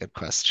a really good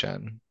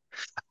question.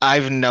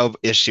 I've no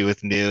issue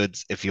with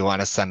nudes. If you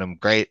want to send them,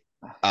 great.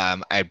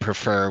 I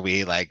prefer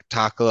we like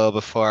talk a little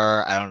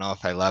before. I don't know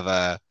if I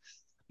love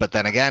but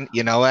then again,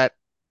 you know what?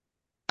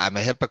 I'm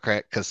a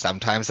hypocrite because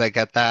sometimes I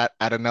get that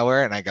out of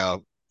nowhere and I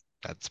go,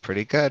 that's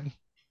pretty good.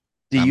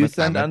 Do you I'm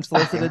send a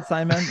unsolicited,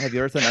 Simon? Have you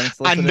ever sent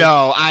unsolicited?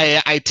 No,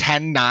 I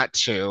tend not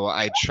to.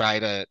 I try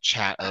to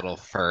chat a little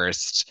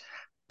first.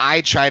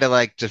 I try to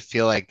like to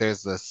feel like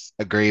there's this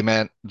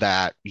agreement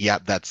that,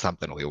 yep, that's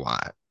something we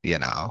want, you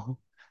know.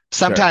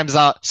 Sure. Sometimes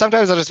I'll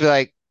just be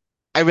like,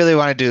 I really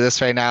want to do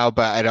this right now,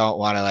 but I don't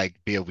want to like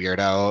be a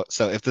weirdo.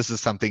 So if this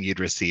is something you'd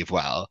receive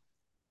well,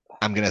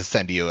 I'm gonna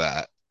send you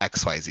a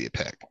XYZ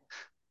pic.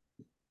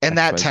 And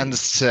that XYZ.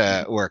 tends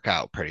to work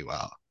out pretty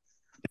well.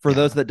 For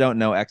those Yeah. that don't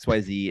know,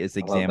 XYZ is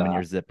I love examine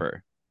your that.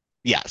 zipper.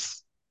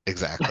 Yes,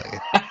 exactly.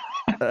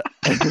 Uh,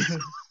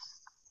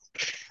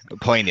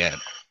 Poignant.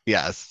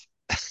 Yes.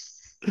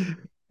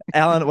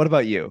 Alan, what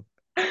about you?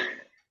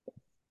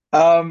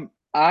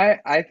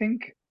 I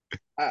think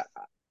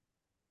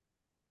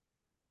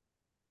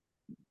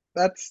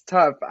that's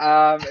tough.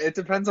 It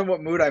depends on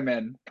what mood I'm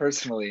in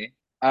personally.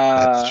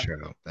 That's Uh,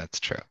 true. That's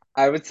true.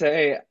 I would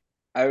say,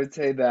 I would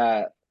say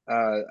that,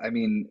 I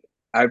mean,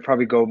 I'd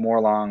probably go more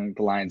along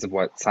the lines of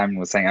what Simon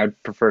was saying.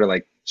 I'd prefer to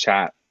like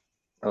chat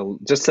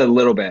just a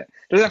little bit.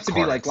 It doesn't have Of to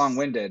be like course.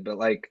 long-winded, but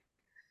like,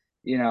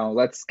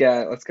 let's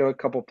get a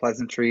couple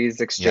pleasantries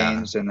Yeah.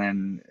 exchanged, and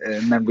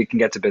then we can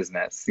get to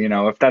business.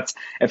 If that's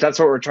what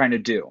we're trying to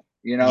do.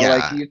 Like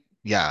Yeah. you,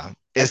 Yeah.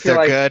 I Is feel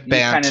there like good you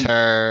kind of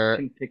banter?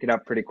 can pick it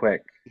up pretty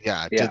quick.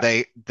 Yeah.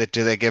 Yeah.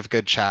 Do they give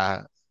good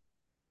chat?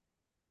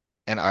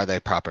 And are they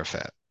proper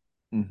fit?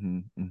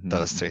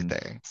 Those three Hmm.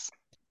 things.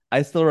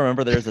 I still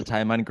remember there was a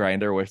time on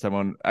Grinder where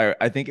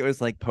I think it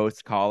was like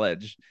post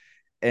college,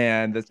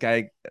 and this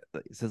guy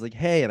says like,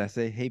 "Hey," and I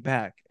say, "Hey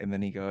back," and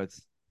then he goes,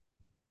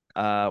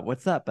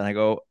 "What's up?" And I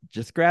go,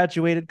 "Just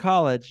graduated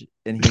college,"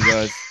 and he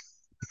goes,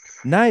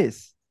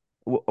 "Nice.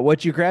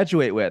 What you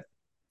graduate with?"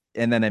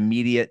 And then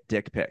immediate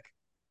dick pic.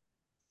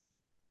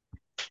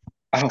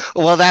 Oh,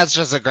 Well, that's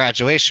just a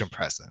graduation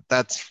present.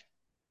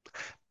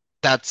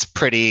 That's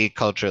pretty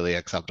culturally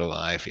acceptable,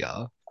 I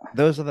feel.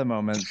 Those are the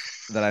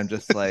moments that I'm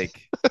just like,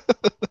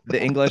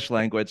 the English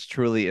language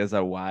truly is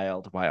a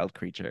wild, wild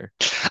creature.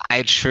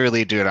 I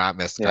truly do not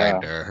miss yeah.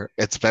 Grindr.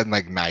 It's been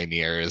like 9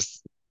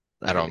 years.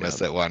 I don't Yeah.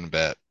 miss it one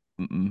bit.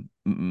 Mm-mm,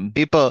 mm-mm.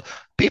 People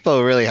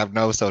people really have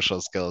no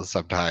social skills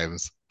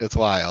sometimes. It's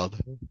wild.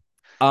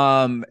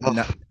 Oh.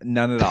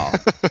 None at all.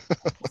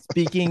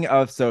 Speaking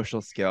of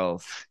social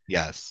skills,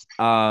 Yes,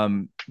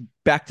 um,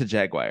 back to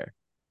Jaguar.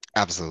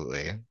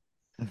 absolutely.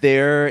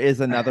 There is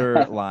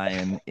another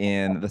line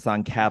in the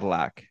song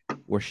Cadillac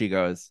where she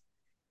goes,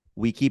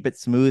 "We keep it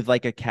smooth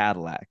like a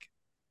Cadillac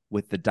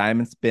with the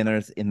diamond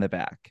spinners in the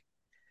back."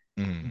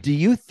 Mm. Do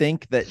you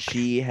think that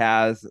she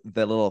has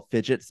the little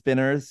fidget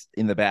spinners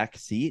in the back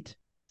seat?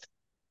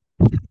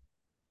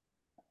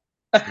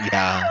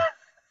 Yeah.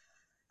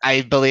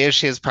 I believe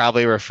she is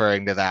probably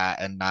referring to that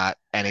and not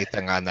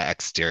anything on the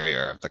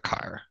exterior of the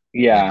car,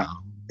 you Yeah, know?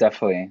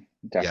 definitely,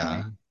 Yeah.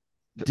 definitely.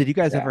 Did you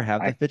guys ever Yeah,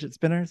 have the I fidget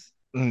spinners?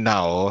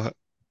 No.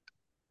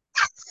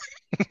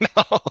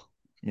 No.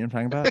 You know what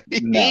I'm talking about?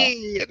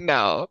 no,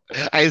 No.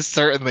 I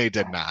certainly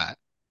did not.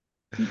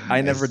 I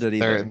I never did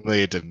either,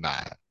 certainly did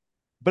not.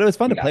 but it was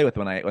fun to no, play with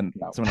when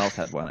no. someone else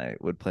had one. I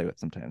would play with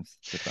sometimes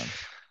for fun.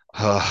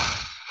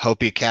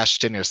 Hope you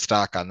cashed in your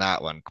stock on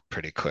that one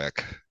pretty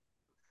quick.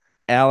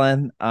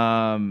 Alan,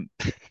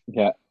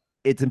 Yeah,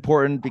 it's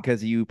important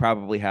because you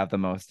probably have the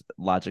most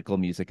logical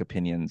music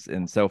opinions,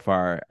 and so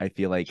far, I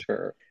feel like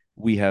sure.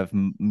 we have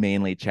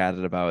mainly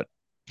chatted about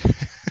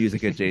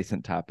music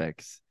adjacent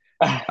topics.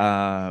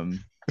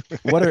 Um,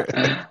 what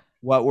are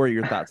what were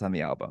your thoughts on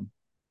the album?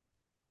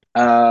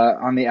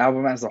 On the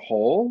album as a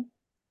whole,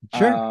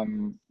 Sure.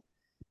 um,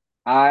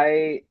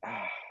 I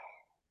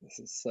this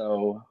is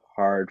so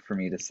hard for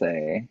me to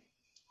say.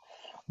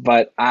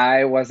 but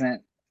I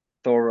wasn't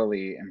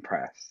thoroughly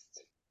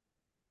impressed.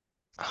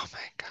 Oh my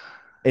God.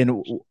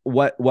 And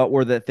what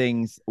were the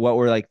things? What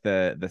were like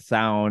the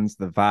sounds,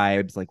 the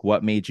vibes? Like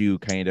what made you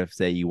kind of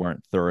say you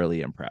weren't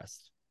thoroughly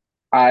impressed?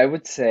 I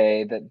would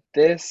say that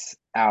this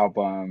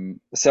album,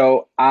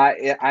 so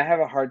I have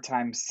a hard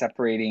time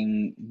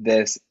separating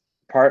this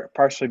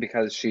partially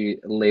because she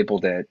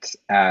labeled it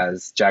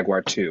as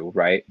Jaguar 2,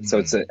 right? So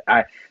it's a Mm,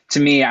 I to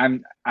me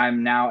I'm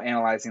now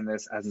analyzing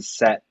this as a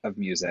set of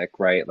music,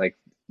 right? Like,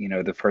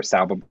 the first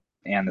album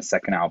and the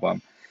second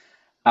album.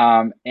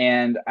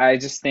 And I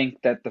just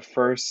think that the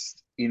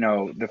first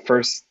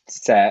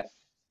set,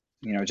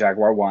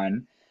 Jaguar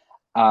 1,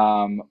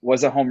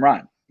 was a home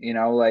run.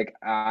 Like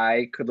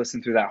I could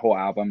listen through that whole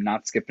album,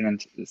 not skip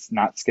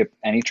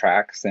any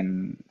tracks,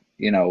 and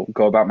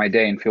go about my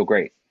day and feel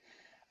great.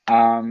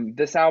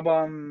 This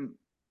album,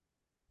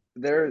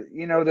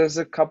 there's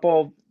a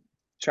couple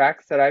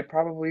tracks that I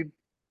probably,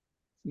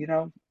 you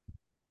know,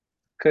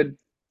 could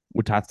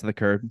With tots to the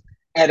curb.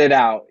 edit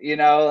out.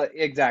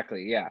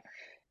 Exactly, yeah,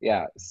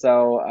 yeah.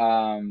 So,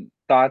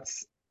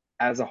 thoughts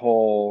as a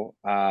whole,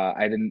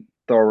 I didn't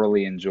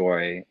thoroughly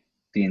enjoy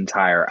the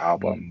entire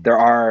album. mm. There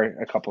are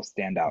a couple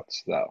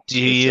standouts, though, Do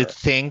for you sure.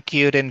 think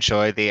you'd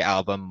enjoy the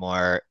album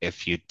more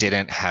if you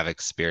didn't have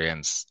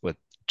experience with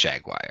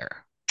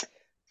Jaguar?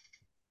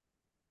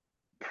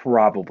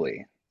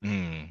 Probably.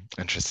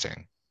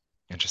 Interesting.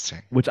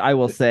 Interesting. Which I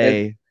will It,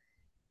 say,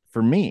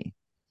 for me,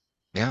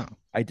 Yeah.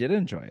 I did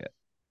enjoy it,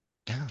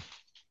 Yeah.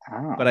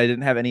 but oh, I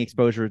didn't have any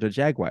exposure to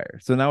Jaguar.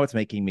 So now it's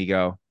making me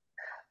go,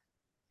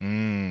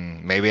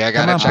 Maybe I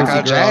come gotta on, check pussy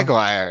out ah, girl.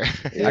 Jaguar.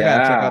 I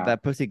gotta check out yeah.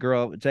 that pussy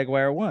girl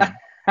Jaguar one.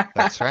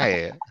 That's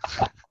right.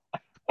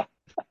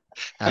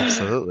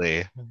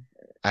 Absolutely.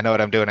 I know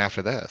what I'm doing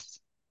after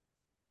this.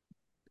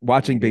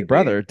 Watching Big Immediately.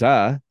 Brother,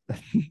 duh.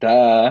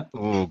 Duh.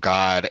 Oh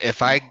God.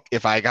 If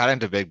I got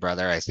into Big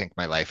Brother, I think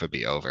my life would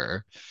be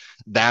over.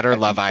 That or I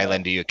Love think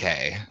Island so.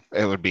 UK.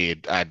 It would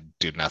be I'd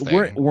do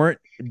weren't nothing. weren't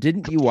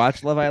didn't you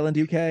watch Love Island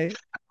UK?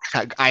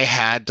 I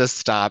had to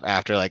stop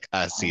after like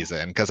a Oh,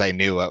 season because I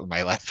knew what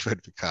my life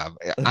would become.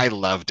 I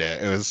loved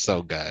it. It was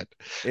so good.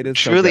 It is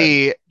so good.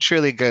 Truly,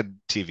 truly good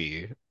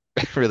TV.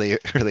 Really,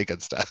 really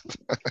good stuff.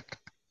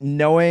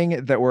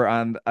 Knowing that we're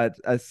on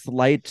a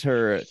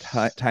slighter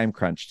time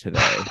crunch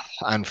today,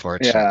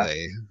 yeah.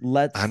 Unfortunately.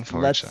 let's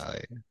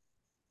Unfortunately.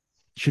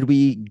 should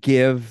we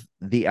give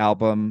the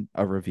album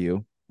a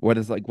review? What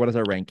is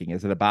our ranking?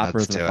 Is it a bop or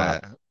Let's is it a do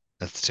flop? it.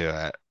 Let's do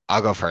it.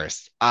 I'll go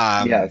first.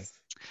 Yes.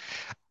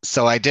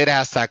 So I did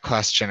ask that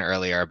question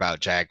earlier about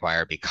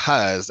Jaguar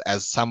because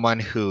as someone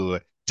who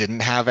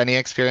didn't have any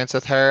experience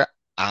with her,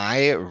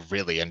 I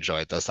really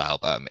enjoyed this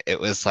album. It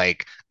was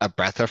like a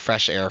breath of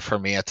fresh air for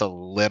me. It's a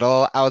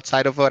little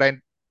outside of what I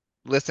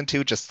listen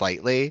to, just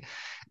slightly.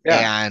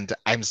 Yeah. And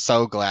I'm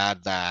so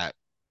glad that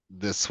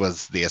this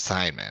was the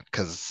assignment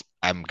because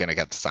I'm gonna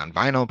get this on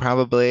vinyl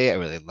probably. I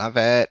really love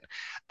it.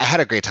 I had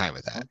a great time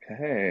with it.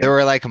 There Okay.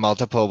 were like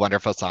multiple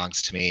wonderful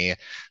songs to me.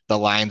 The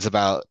lines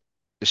about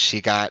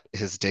she got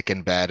his dick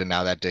in bed and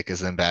now that dick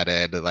is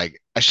embedded.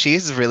 Like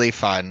she's really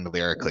fun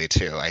lyrically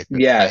too.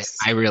 Yes.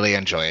 I really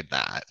enjoyed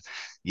that.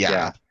 Yeah.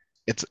 Yeah.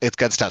 It's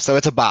good stuff. So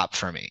it's a bop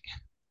for me.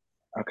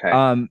 Okay.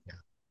 Um,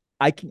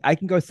 I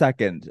can go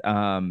second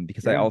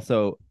because I Yeah.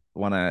 also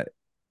want to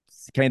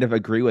kind of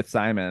agree with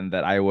Simon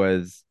that I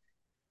was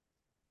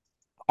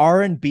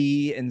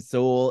R&B and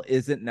soul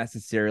isn't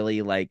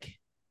necessarily like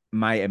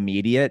my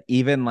immediate.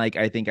 Even like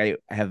I think I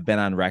have been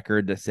on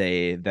record to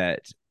say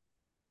that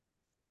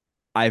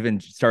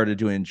started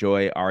to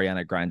enjoy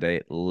Ariana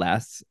Grande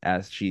less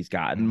as she's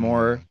gotten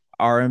more Mhm.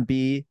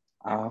 R&B.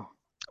 Oh,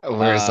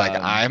 Whereas like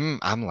Um,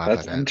 I'm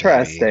that's loving it,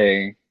 baby.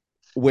 interesting.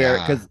 where Yeah.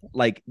 because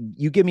like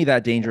you give me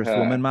that Dangerous Uh,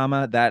 Woman,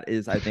 Mama, that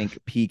is I think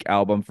peak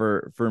album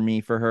for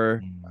me for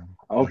her. Mm, mhm.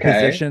 okay.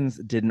 Positions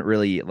didn't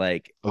really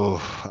like Oh,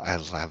 I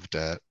loved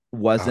it. Oh,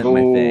 wasn't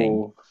my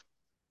thing. Ooh.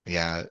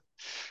 yeah.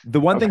 The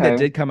one thing that Okay.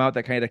 did come out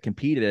that kind of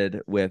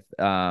competed with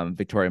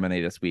Victoria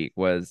Monet this week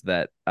was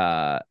that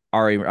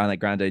Ariana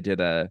Grande did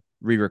a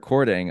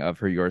re-recording of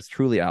her Yours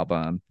Truly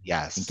album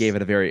and Yes. gave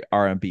it a very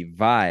R&B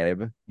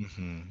vibe.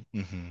 Hmm.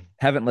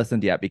 Haven't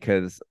listened yet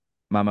because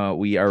Mama,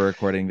 we are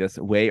recording this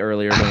way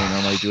earlier than we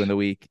normally do in the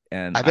week,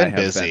 and I've I been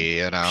have spent busy,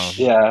 you know.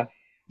 Yeah.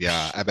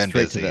 Yeah, I've been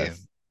straight to busy.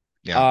 this.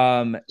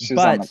 Yeah. She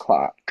was on the But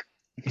clock.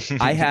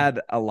 I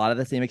had a lot of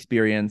the same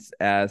experience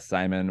as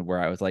Simon, where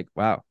I was like,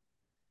 wow,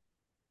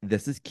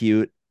 this is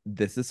cute.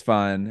 This is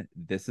fun.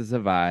 This is a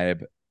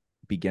vibe.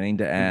 Beginning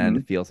to Hmm.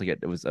 end, feels like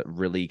it was a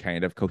really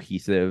kind of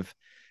cohesive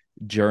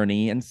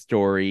journey and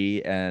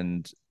story,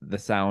 and the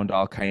sound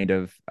all kind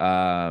of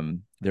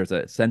there's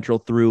a central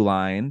through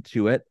line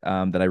to it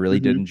that I really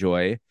did Hmm.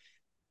 enjoy.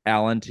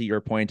 Allan, to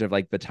your point of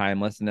like the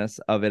timelessness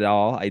of it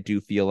all, I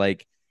do feel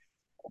like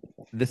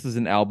this is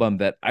an album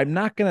that I'm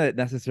not gonna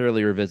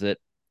necessarily revisit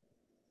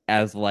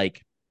as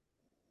like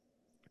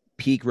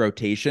peak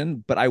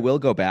rotation, but I will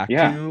go back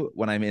Yeah. to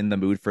when I'm in the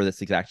mood for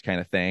this exact kind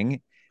of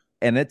thing.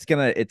 And it's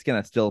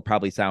gonna still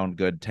probably sound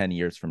good 10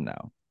 years from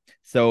now.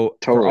 So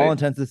for all Totally.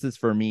 intents, this is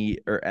for me,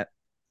 or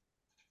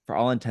for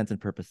all intents and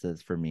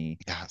purposes for me,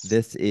 Yes.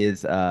 this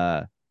is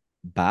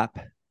bop.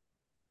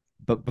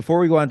 But before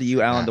we go on to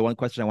you, Alan, Yeah. the one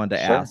question I wanted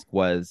to Sure. ask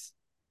was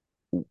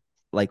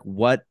like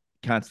what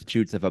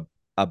constitutes of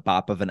a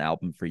bop of an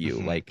album for you?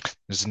 Hmm. Like,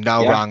 There's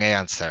no Yeah. wrong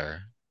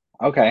answer.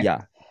 Okay.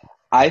 yeah.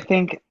 I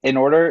think in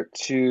order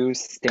to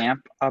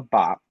stamp a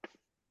bop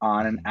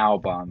on an Mhm.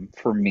 album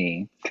for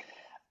me,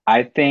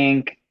 I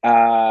think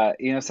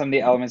some of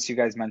the elements you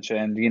guys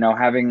mentioned,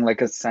 having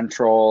like a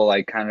central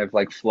like kind of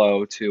like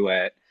flow to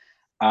it.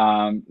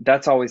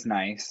 That's always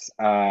nice.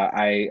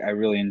 I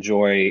really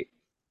enjoy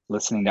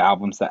listening to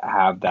albums that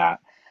have that.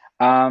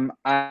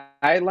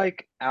 I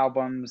like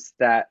albums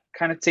that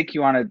kind of take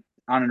you on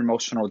an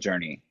emotional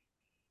journey.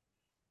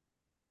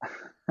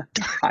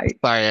 Hi,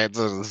 Sorry, it's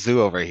a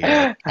zoo over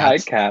here. hi,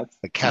 cats.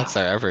 The cats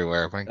are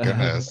everywhere. My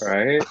goodness.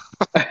 Right?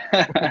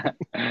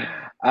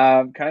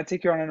 Kind of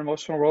take you on an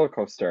emotional roller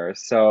coaster.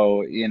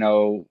 So,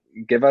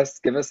 give us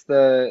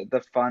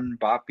the fun,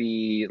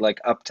 boppy, like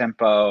up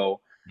tempo,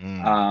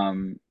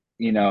 Mm.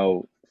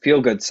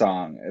 feel good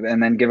song,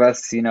 and then give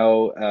us,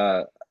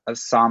 a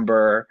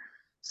somber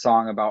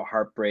song about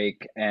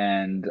heartbreak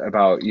and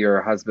about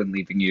your husband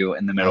leaving you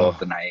in the middle of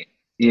the Oh, night.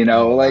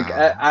 oh Like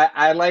wow.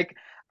 I like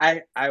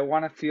I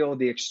want to feel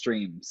the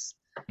extremes.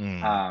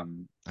 Mm.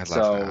 Um, I love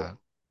so that.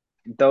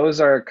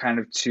 those are kind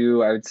of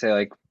two, I would say,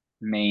 like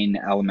main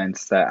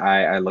elements that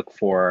I look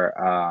for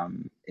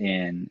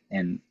in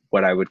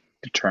what I would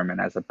determine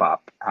as a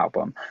bop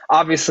album.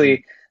 Obviously,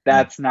 Mm.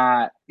 that's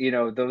not,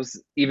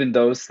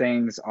 those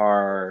things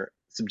are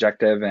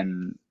subjective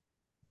and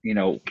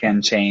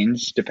can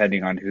change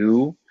depending on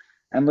who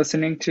I'm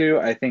listening to.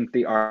 I think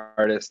the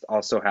artist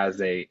also has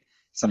a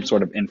some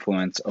sort of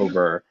influence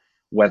over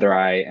whether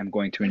I am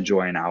going to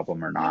enjoy an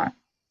album or not,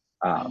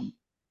 um,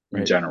 in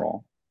Right.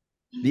 general.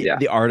 The Yeah.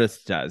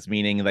 artist does,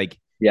 meaning like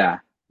Yeah.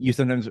 you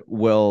sometimes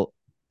will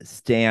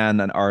stan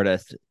an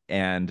artist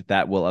and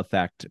that will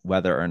affect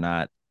whether or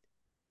not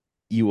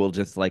you will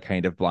just like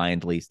kind of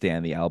blindly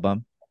stan the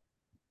album.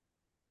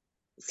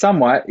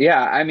 Somewhat,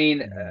 yeah. I mean,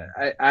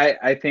 Mhm.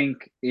 I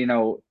think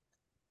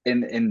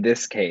in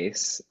this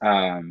case,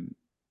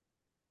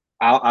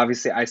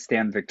 obviously I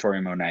stand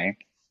Victoria Monet,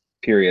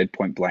 period,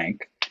 point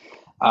blank.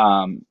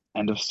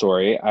 End of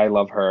story. I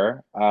love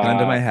her. Gun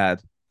to my head.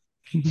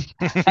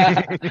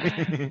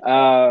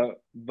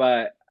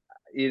 But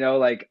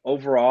like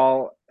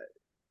overall,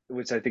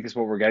 which I think is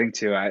what we're getting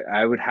to,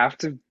 I would have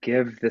to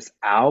give this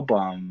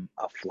album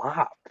a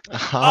flop. Oh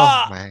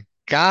Ah, my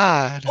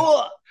God.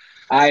 oh,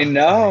 I Oh my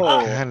know.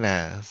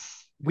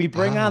 goodness. we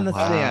bring on Oh the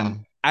stand.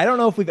 wow. I don't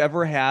know if we've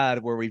ever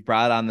had where we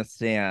brought on the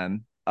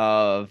stand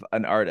of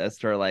an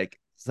artist or like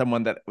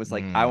someone that was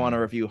like, I want to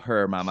Mm. review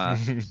her, mama.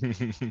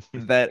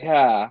 That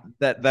Yeah.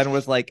 that then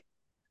was like,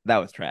 that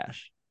was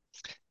trash.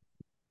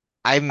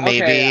 I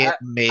Okay.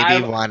 maybe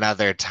I one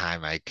other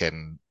time I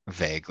can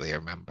vaguely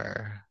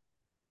remember.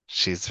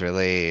 She's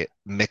really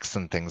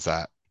mixing things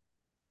up.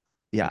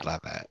 I Yeah.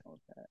 love it.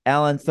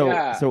 Alan, so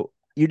yeah. so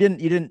you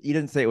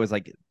didn't say it was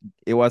like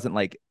it wasn't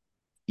like,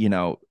 you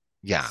know,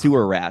 Yeah.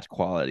 sewer rat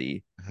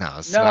quality. No,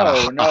 it's not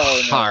No, a no,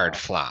 no, hard no.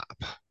 flop,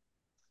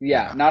 you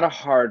Yeah, know. not a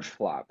hard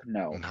flop,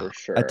 no, No. for A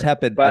sure.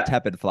 tepid a But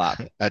tepid flop.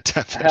 A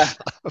tepid flop.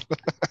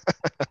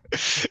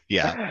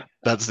 Yeah,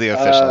 that's the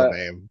official uh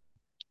name.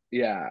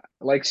 yeah,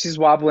 like she's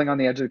wobbling on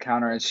the edge of the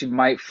counter and she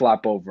might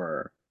flop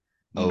over.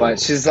 But Oh,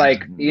 she's God. like,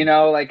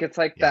 Mhm. like it's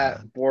like that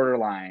Yeah.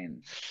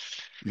 borderline,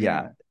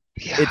 Yeah.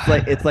 It's Yeah.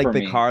 like for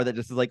the me. car that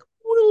just is like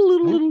Ooh,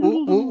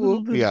 ooh,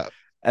 ooh, ooh. Yeah,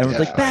 everyone's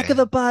like back of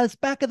definitely. the bus,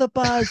 back of the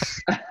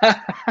bus.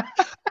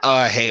 Oh,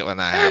 I hate when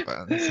that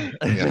happens,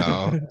 you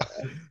know.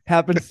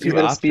 Happens You too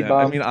hit a speed often.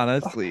 I mean, bump.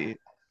 honestly,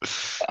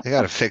 They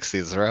gotta fix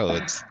these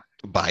roads,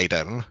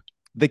 Biden.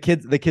 the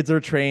kids are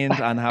trained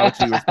on how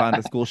to respond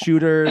to school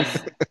shooters,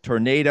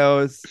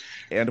 tornadoes,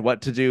 and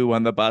what to do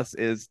when the bus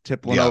is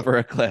tippling Yeah, over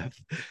a cliff.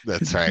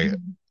 that's right.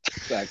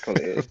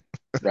 Exactly.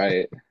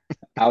 Right.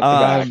 Out the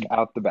back, um,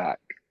 out the back.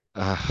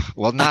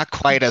 Well, not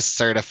quite a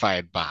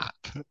certified bot.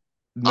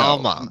 no,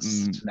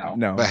 Almost. No. But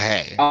no.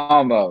 hey,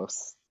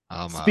 Almost.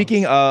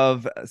 Speaking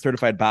almost. of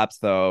certified bops,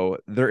 though,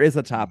 there is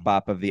a top Mhm.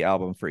 bop of the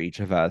album for each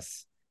of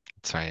us.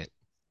 That's right.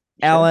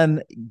 Sure.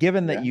 Alan,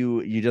 given that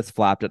Yeah. you just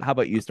flopped it, how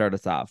about you start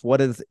us off?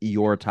 What is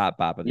your top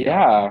bop of the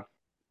album? Yeah.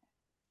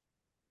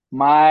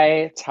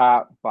 My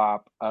top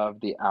bop of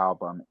the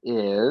album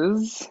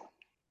is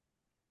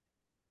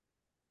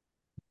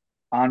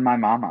On My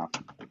Mama.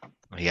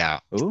 Yeah.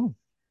 Ooh,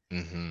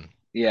 Hmm.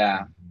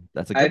 Yeah.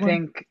 that's a I good one.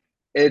 think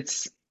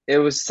it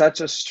was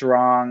such a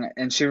strong,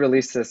 and she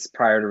released this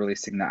prior to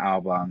releasing the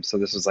album, so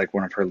this was like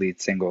one of her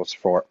lead singles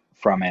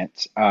from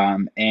it.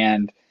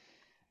 And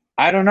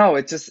I don't know,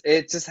 it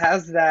just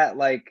has that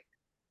like,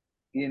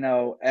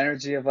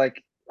 energy of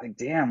like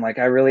damn, like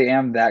I really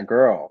am that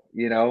girl,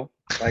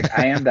 Like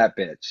I am that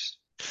bitch.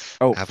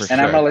 Oh, for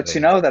And I'm gonna sure. let you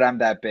Absolutely. know that I'm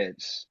that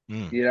bitch,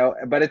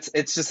 Mm. But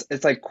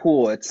it's like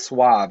cool, it's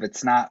suave,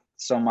 it's not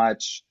so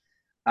much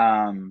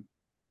um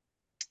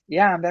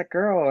yeah, I'm that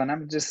girl and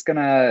I'm just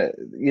gonna,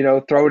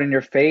 throw it in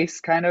your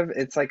face kind of.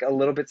 It's like a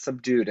little bit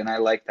subdued and I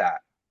like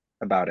that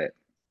about it.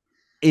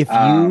 If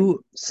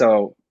you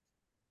So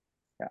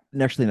yeah,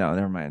 actually no,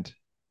 never mind.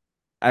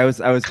 I was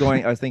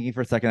thinking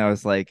for a second. I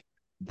was like,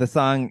 the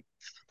song,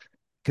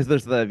 because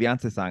there's the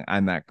Beyonce song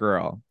 "I'm That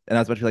Girl," and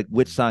I was about to be like,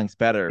 which song's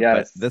better? But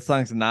yes, this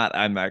song's not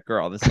 "I'm That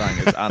Girl." This song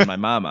is "On My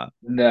Mama."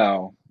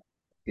 no,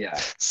 yeah,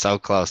 So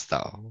close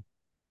though.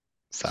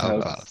 So so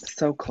So close.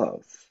 so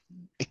close,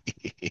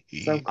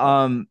 so close.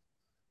 close.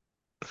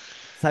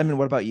 Simon,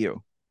 what about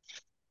you?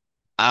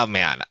 Oh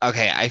man.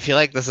 Okay, I feel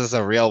like this is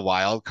a real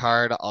wild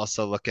card.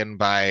 Also looking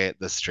by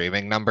the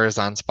streaming numbers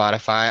on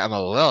Spotify, I'm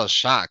a little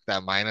shocked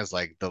that mine is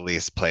like the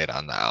least played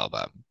on the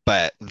album.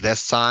 But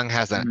this song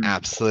has an Mhm.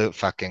 absolute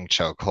fucking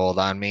chokehold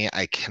on me.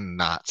 I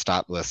cannot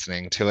stop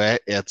listening to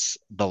it. It's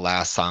the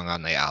last song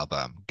on the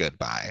album,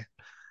 Goodbye.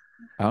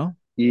 Oh,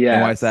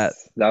 and why is that?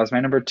 Yes, that was my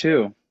number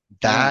two. Yeah.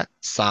 That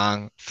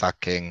song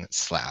fucking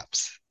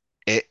slaps.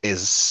 It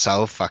is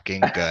so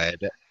fucking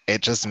good.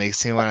 It just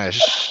makes me want to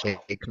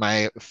shake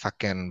my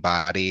fucking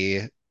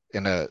body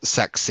in a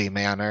sexy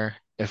manner,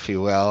 if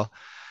you will.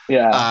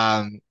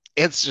 Yeah.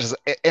 It's just,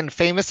 and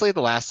famously,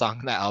 the last song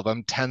on the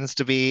album tends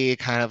to be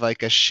kind of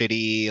like a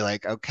shitty,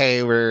 like,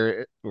 okay,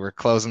 we're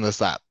closing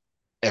this up.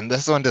 And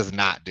this one does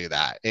not do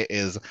that. It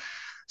is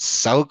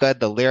so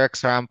good. The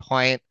lyrics are on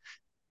point.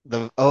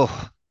 The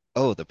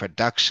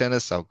production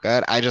is so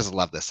good. I just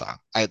love this song.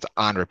 It's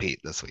on repeat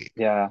this week.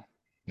 Yeah.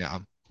 Yeah.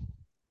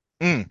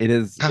 Mm. It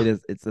is. Huh. It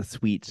is. It's a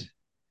sweet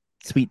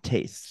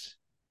taste.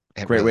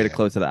 It Great way really to is.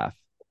 close it off.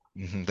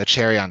 The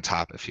cherry on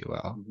top, if you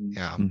will. Mhm.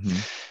 Yeah. Hmm.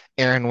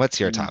 Aaron, what's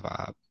your Mhm. top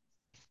op?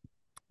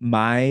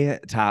 My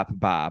top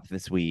bop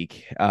this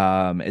week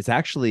is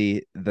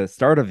actually the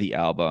start of the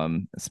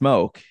album,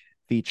 Smoke,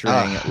 featuring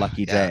Oh,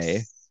 Lucky Day.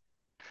 yes.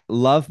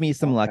 Love me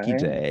some Lucky Okay.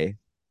 Day.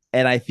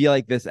 And I feel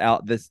like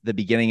the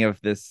beginning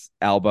of this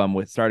album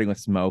with starting with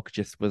Smoke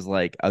just was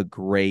like a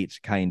great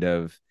kind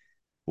of,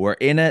 we're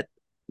in it,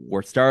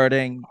 we're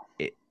starting.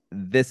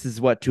 This is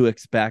what to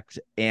expect.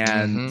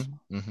 And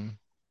Hmm.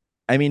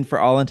 I mean, for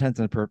all intents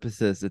and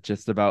purposes, it's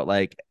just about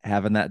like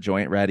having that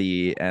joint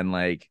ready and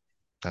like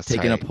That's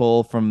taking a right.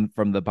 pull from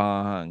the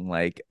bong.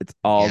 Like it's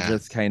all just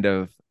Yes. kind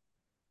of,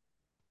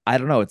 I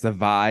don't know, it's a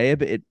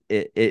vibe.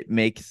 It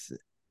makes,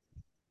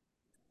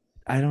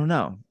 I don't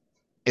know.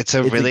 It's a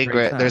It's a really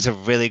great great, there's song.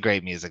 a really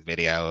great music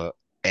video.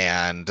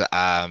 And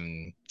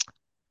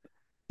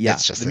Yeah,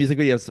 it's just, the music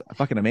video is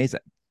fucking amazing.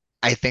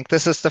 I think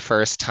this is the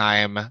first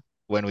time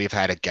when we've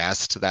had a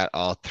guest that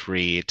all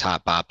three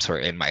top bops were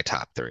in my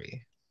top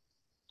three.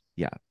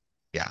 Yeah.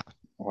 Yeah. This is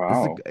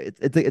Wow.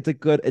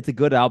 it's a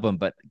good album,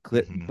 but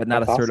Hmm. but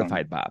not a That's awesome.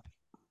 certified bop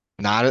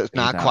Not with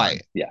Allan.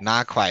 quite, not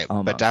Yes. quite, but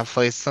Almost.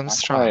 definitely some Not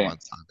strong quite.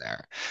 ones on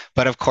there.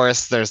 But of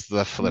course, there's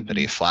the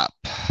flippity Hmm. flop.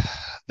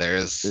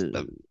 There's the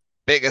Ugh.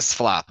 biggest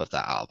flop of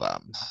the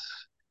album.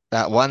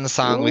 That one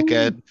song we Ooh.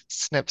 could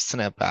snip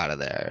out of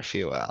there, if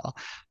you will.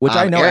 Which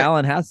I know Eric,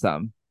 Allan has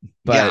some,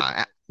 but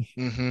yeah.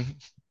 Mm-hmm.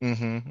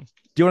 Mm-hmm. do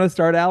you want to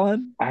start,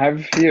 Allan? I have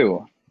a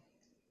few.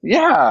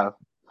 Yeah.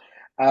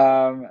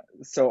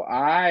 So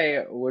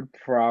I would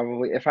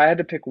probably, if I had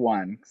to pick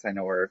one, because I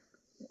know we're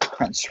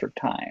crunched for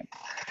time,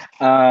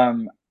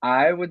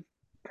 I would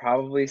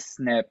probably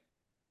snip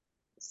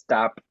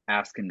Stop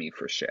Asking Me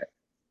for Shit,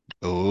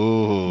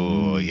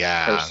 Ooh, Mm,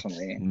 yeah.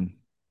 personally. mm.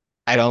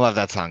 I don't love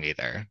that song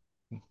either.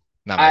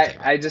 Not my I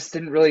favorite. I just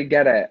didn't really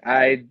get it.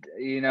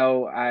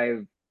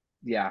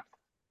 Yeah,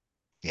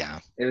 Yeah.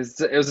 it was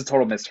a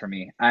total miss for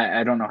me.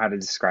 I don't know how to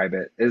describe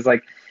it. It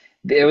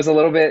was a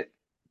little bit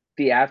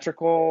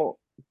theatrical,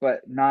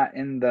 but not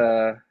in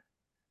the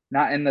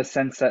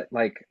sense that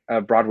like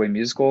a Broadway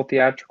musical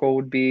theatrical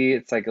would be.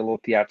 It's like a little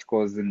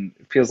theatrical as in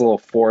it feels a little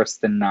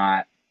forced and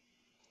not,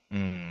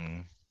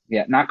 Mm,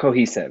 yeah, not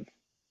cohesive.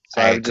 So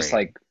I I would just agree.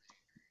 like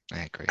I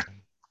agree.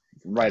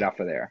 right Yeah. off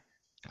of there.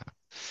 Yeah.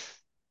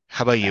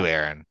 How about you, Yeah.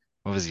 Aaron?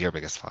 What was your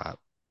biggest flop?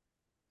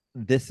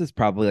 This is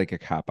probably like a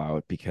cop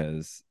out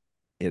because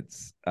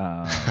it's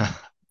kind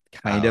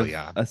Oh of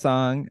yeah. a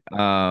song,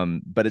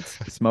 but it's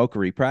Smoke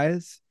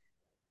Reprise.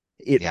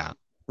 It Yeah.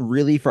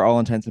 really, for all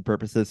intents and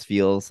purposes,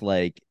 feels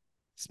like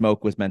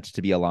Smoke was meant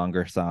to be a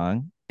longer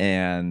song,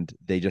 and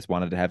they just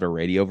wanted to have a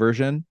radio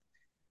version.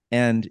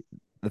 And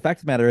the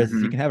fact of the matter is you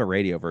Hmm. can have a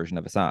radio version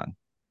of a song.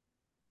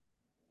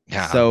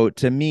 Yeah. So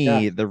to Yeah.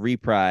 me, the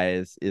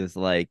reprise is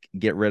like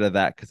get rid of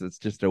that because it's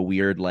just a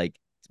weird, like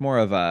it's more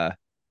of a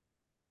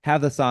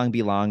have the song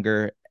be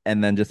longer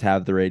and then just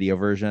have the radio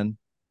version,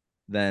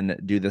 then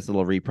do this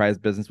little reprise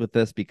business with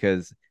this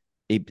because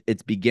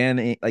it's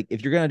beginning, like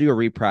if you're gonna do a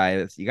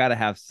reprise, you got to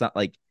have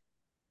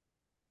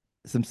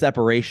some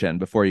separation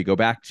before you go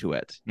back to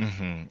it.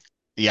 Hmm.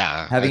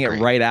 Yeah, Having it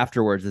agreed. right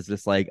afterwards is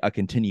just like a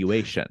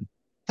continuation.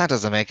 That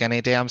doesn't make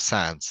any damn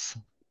sense.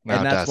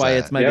 And Now that's does why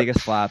it's it? my Yep. biggest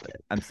flop.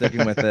 I'm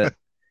sticking with it.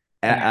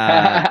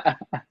 Uh,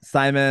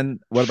 Simon,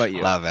 what about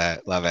you? Love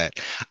it. Love it.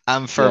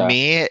 For Yeah.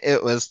 me,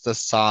 it was the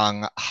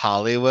song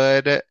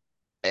Hollywood.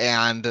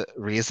 And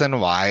reason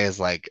why is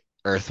like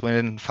Earth, Wind,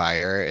 and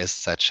Fire is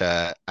such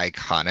a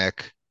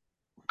iconic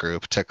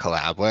group to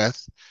collab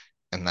with.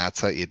 And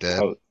that's what you did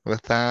Totes.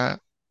 with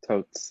that.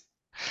 Totes.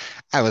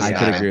 I was I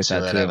could not Yeah. agree with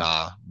into that it at too.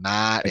 all.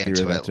 Not I could agree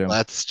into with it. that too.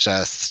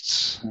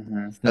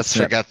 Hmm. Snip, Let's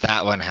snip. forget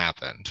that one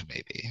happened,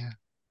 maybe.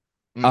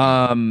 Mm-mm.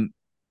 Um,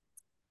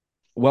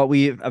 well,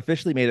 we've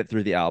officially made it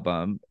through the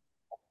album,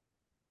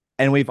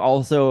 and we've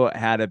also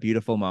had a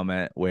beautiful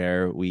moment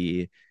where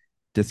we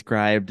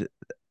described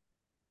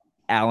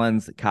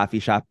Allan's coffee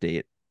shop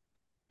date.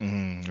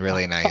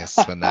 Really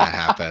nice when that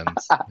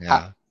happens.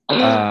 Yeah,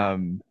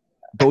 Um,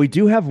 but we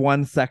do have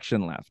one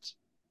section left,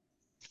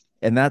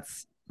 and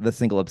that's the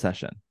single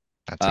obsession.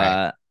 that's right.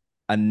 Uh,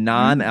 a Mm.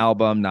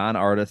 non-album,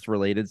 non-artist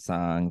related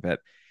song that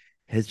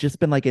has just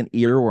been like an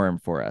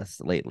earworm for us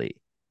lately.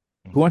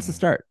 Who wants to Mhm.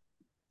 start?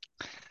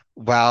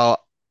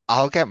 Well,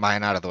 I'll get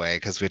mine out of the way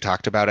because we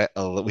talked about it.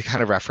 We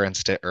kind of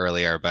referenced it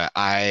earlier, but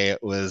I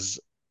was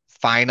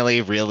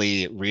finally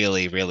really,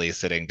 really, really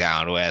sitting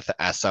down with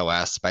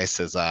SOS by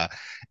SZA,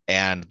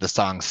 and the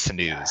song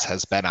Snooze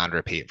has been on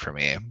repeat for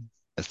me.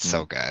 It's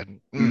so Mm.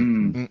 good.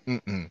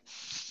 Mm.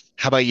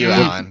 How about you, What?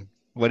 Alan?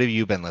 What have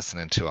you been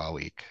listening to all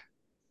week?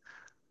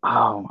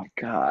 Oh my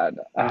God.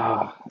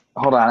 Oh,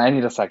 hold on. I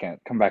need a second.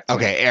 Come back to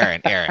me. Okay,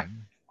 Aaron,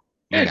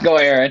 you're Go,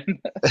 next. Aaron.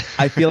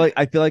 I feel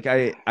like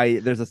I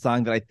there's a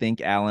song that I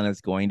think Alan is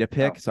going to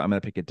pick, Oh. so I'm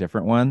gonna pick a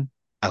different one.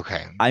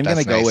 Okay, I'm gonna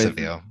that's go nice of with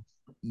you.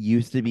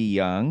 "Used to Be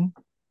Young,"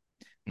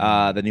 the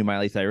Mm. new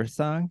Miley Cyrus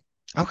song,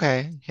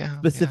 Okay, yeah, yeah.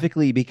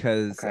 specifically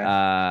because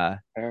Okay.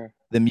 Fair.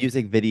 the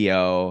music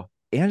video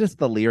and just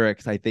the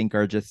lyrics I think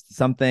are just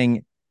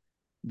something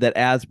that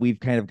as we've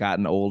kind of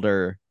gotten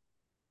older,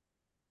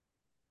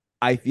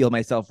 I feel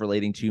myself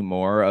relating to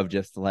more of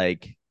just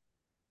like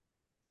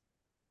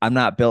I'm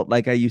not built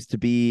like I used to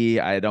be.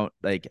 I don't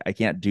like I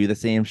can't do the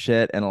same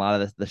shit. And a lot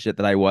of the shit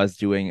that I was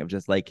doing of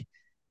just like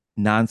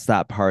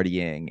nonstop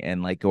partying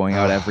and like going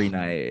out every Oh,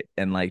 night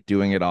and like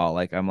doing it all.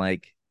 Like I'm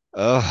like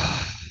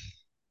oh,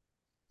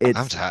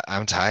 it's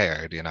I'm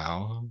tired, you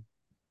know.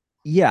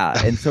 yeah.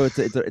 And so it's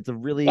a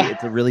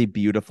really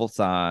beautiful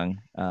song.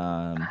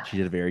 She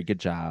did a very good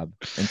job.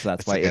 And so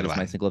that's It's why a it good is my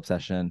one. single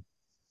obsession.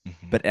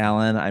 But Mhm.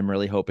 Alan, I'm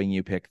really hoping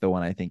you pick the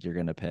one I think you're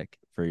gonna pick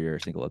for your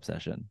single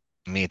obsession.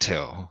 Me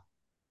too.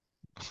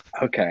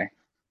 Okay.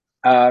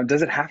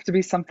 Does it have to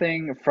be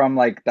something from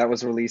like that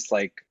was released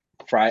like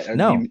Friday,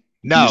 No,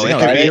 No, Music it no, could the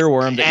be Friday?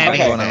 earworm that you got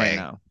Okay. going on right anything,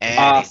 now.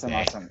 Awesome,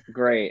 anything. awesome.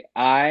 Great.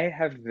 I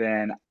have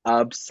been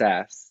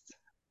obsessed,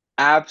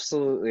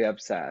 absolutely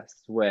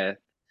obsessed with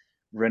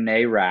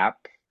Renee Rapp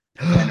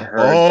and her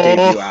Oh,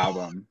 debut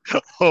album.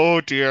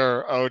 oh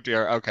dear, oh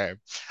dear. Okay,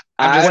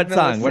 I'm just I've What been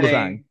song? What song?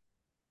 listening.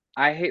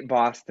 I Hate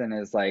Boston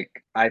is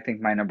like I think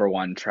my number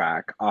one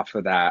track off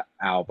of that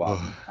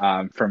album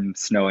from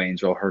Snow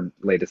Angel, her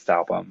latest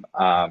album.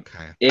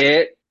 okay.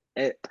 It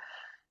it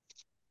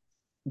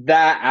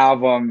that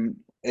album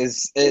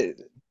is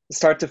it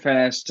start to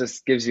finish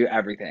just gives you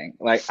everything.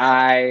 Like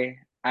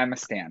I'm a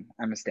stan.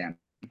 I'm a stan.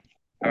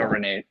 A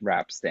Renee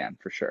Rapp stan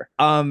for sure.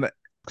 Um,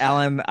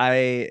 Alan,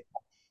 I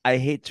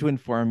hate to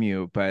inform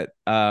you, but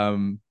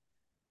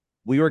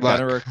we were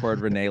gonna Look, record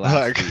Renee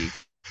last look. week,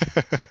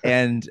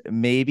 and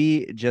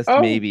maybe, just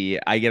Oh, maybe,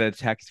 I get a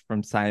text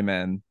from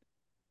Simon,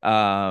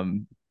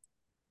 um,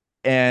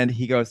 and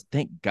he goes,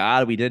 "Thank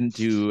God we didn't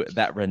do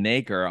that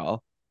Renee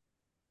girl.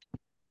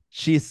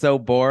 She's so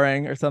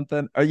boring," or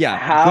something. Or yeah,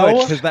 good,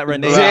 how because that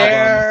Renee Look,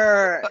 album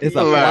dare is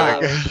a look,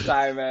 flop. you,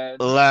 Simon?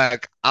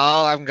 look.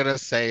 All I'm gonna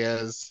say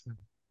is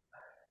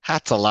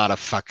that's a lot of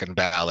fucking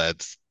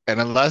ballads. And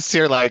unless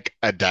you're like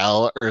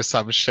Adele or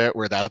some shit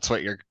where that's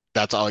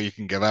all you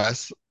can give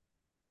us,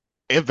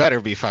 it better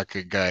be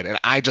fucking good. And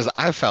I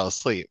fell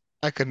asleep.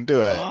 I couldn't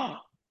do it.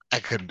 I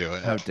couldn't do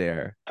How it.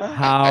 dare? I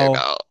How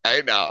know,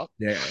 I know.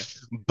 dare?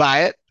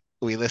 But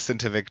we listened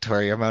to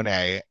Victoria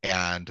Monet,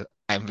 and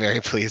I'm very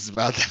pleased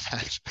about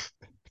that.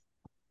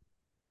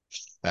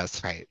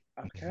 That's right.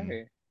 hmm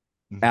Okay.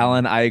 hmm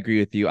Alan, I agree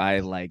with you. I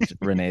liked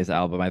Renee's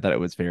album. I thought it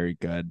was very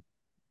good.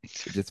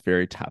 It's just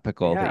very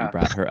topical that you Yeah.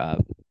 brought her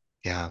up.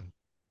 Yeah.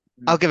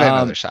 I'll Mm, give it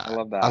another Um, I shot.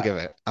 love that.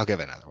 I'll give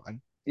it another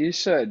one. You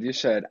should. You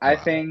should. I I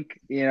will. think,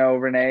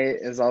 Renee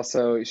is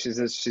also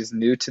she's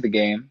new to the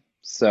game.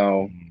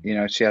 So,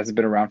 Mhm. she hasn't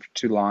been around for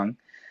too long.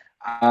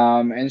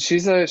 And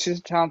she's a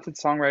talented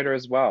songwriter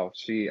as well.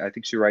 I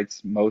think she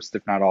writes most,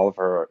 if not all of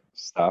her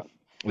stuff.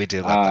 We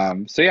do love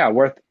that. So yeah,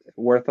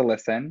 worth a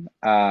listen.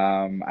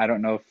 I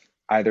don't know if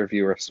either of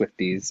you are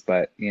Swifties,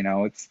 but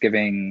it's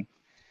giving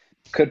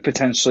could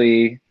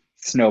potentially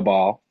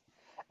snowball.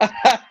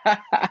 I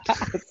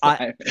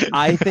Simon.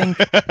 I think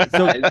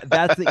so. I-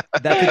 That's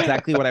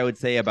exactly what I would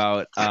say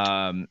about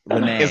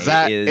Renee Is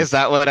is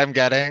that what I'm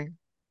getting?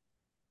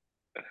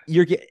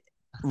 you're get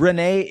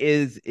Renee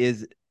is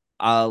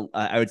I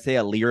would say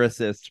a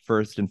lyricist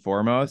first and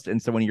foremost,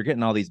 and so when you're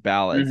getting all these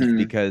ballads, it's Mhm.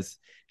 because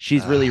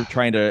she's really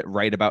trying to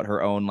write about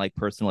her own like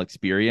personal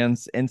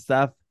experience and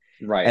stuff,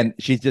 Right. and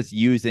she's just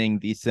using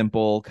these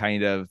simple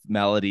kind of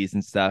melodies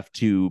and stuff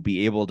to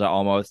be able to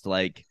almost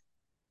like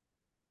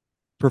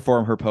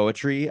perform her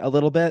poetry a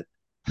little bit.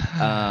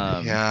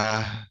 Um,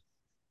 Yeah.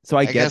 so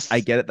I I get I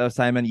guess get it though,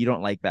 Simon. You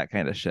don't like that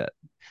kind of shit.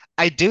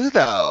 I do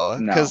though,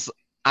 No. because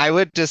I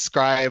would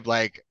describe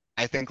like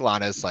I think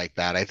Lana's like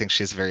that. I think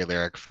she's very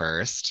lyric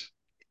first.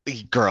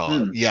 Girl,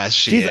 Hmm. yes,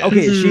 she She's okay.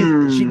 is.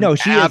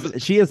 Hmm.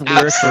 She is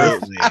lyric first.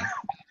 Absolutely.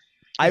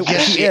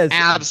 Yes, She she is, but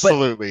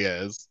absolutely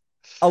is.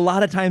 a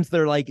lot of times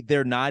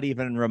they're not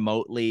even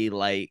remotely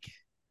like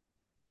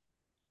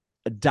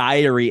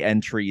diary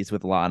entries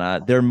with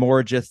Lana. They're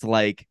more just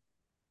like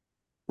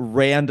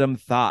random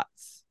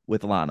thoughts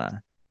with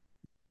Lana.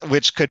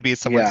 Which could be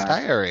someone's Yeah.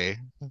 diary.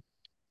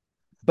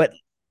 But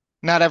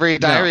Not every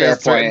no, diary Fair is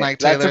written point. like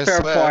That's a Taylor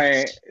fair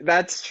point. Swift.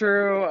 That's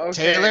true.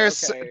 Okay.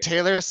 Okay.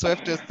 Taylor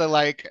Swift is the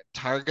like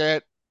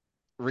Target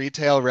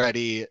retail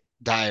ready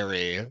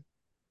diary.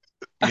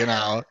 You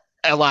know,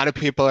 a lot of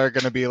people are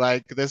going to be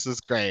like, this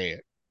is great.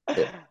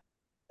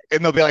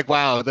 And they'll be like,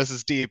 wow, this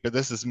is deep and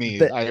this is me.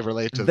 the I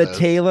relate to the this.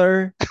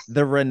 Taylor,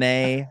 the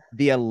Renee,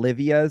 the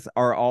Olivias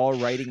are all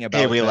writing Hey,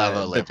 about we love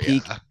the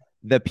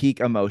Olivia. peak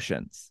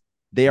emotions.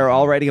 They are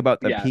all Mhm. writing about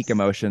the peak Yes.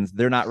 emotions.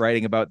 They're not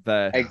writing about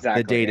Yeah,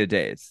 the day to Exactly.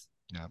 days.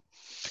 yeah.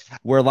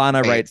 Where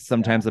Lana Wait, writes Yeah.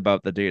 sometimes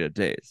about the day to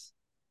days.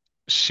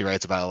 she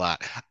writes about a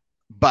lot.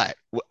 But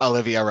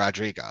Olivia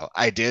Rodrigo,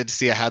 I did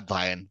see a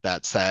headline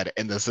that said,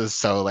 and this is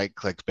so like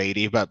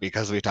clickbaity, but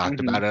because we talked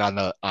Hmm. about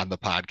it on the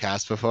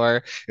podcast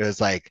before, it was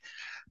like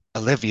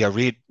Olivia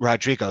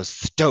Rodrigo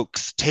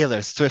stokes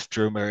Taylor Swift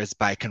rumors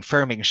by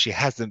confirming she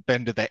hasn't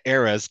been to the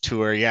Eras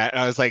tour yet.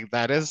 And I was like,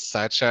 that is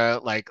such a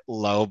like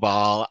low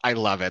ball. I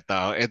love it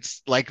though.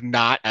 It's like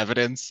not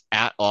evidence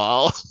at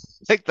all.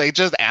 Like they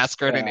just ask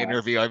her in an Yeah.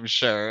 interview, I'm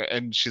sure,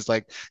 and she's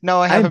like,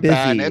 "No, I I'm haven't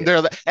been."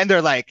 busy. And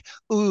they're like,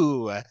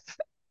 "Ooh,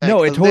 No,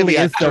 like it totally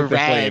Olivia is Stoke the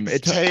Flame.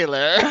 dreads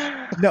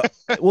Taylor." No,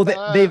 well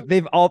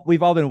Uh,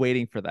 we've all been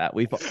waiting for that.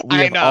 We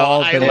I have know,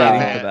 all I been love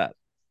waiting Yeah. for it. that.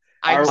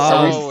 I'm Are we so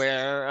Um,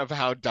 aware of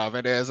how dumb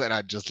it is, and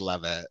I just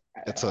love it.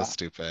 It's so uh,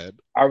 stupid.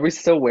 are we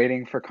still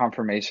waiting for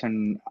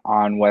confirmation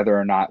on whether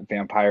or not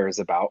Vampire is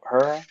about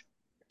her?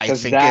 I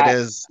Because think it that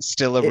is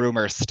still a it,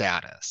 rumor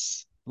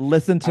status.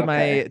 Listen to okay,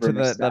 my to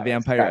rumor the status.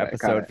 vampire Got it. Got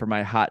episode it. for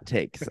my hot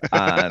takes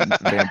on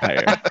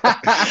vampire.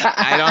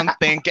 I don't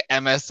think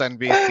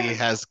MSNBC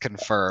has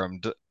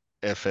confirmed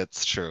if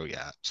it's true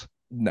yet,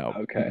 No.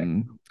 Okay.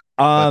 Mm-mm.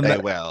 but Um, they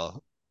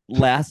will.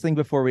 last thing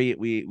before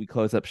we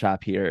close up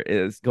shop here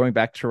is going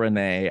back to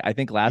Renee. I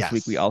think last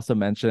week we Yes. also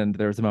mentioned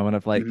there was a moment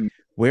of like, Mhm.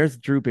 where's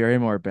Drew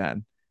Barrymore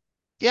been?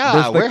 Yeah,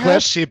 There's the where has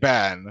clip. she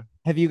been?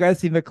 Have you guys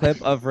seen the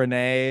clip of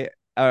Renee?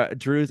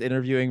 Drew's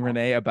interviewing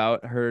Renee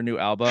about her new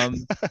album,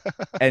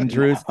 and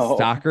Drew's No.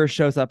 stalker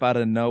shows up out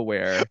of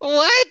nowhere,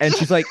 What? and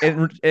she's like,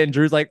 and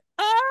Drew's like,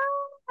 ah!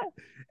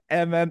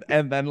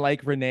 And then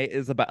like Renee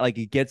is about like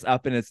he gets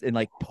up and it's and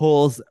like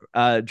pulls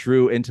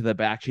Drew into the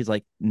back. She's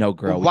like, no,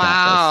 girl, we got this.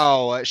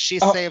 Wow, she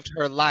Oh, saved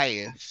her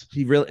life.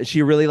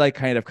 She really like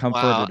kind of Wow,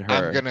 comforted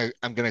her.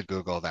 I'm gonna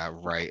Google that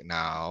right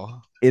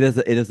now. It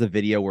is a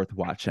video worth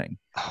watching.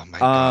 Oh my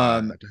God.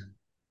 Um,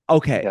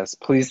 okay, yes.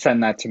 Please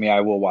send that to me. I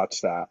will watch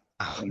that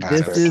Oh in my God,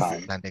 this I'm spare is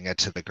time. sending it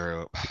to the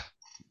group.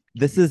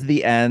 this is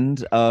the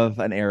end of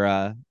an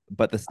era,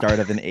 but the start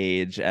of an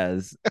age,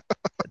 as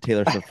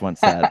Taylor Swift once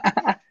said.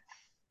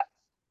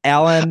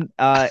 Allan,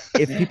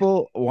 if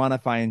people want to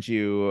find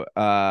you,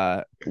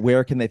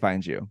 where can they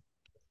find you?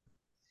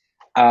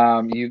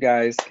 You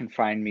guys can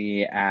find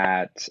me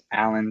at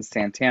Allan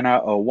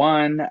Santana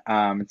 01.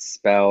 It's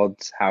spelled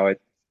how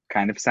it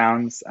kind of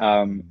sounds.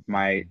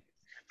 My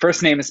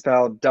first name is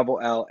spelled double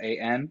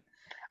Lan,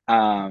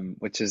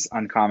 which is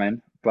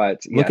uncommon,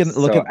 but yes. So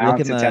Look Allan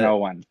in Santana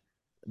 01.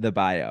 the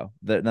bio,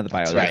 the not the bio,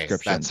 That's the right.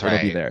 description. That's It'll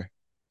be right. there.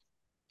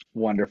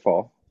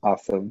 Wonderful.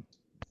 Awesome.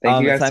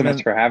 Thank you guys so much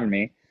Simon, for having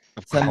me.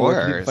 Of Where can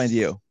people find course.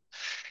 you?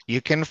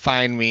 You can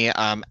find me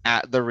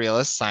at the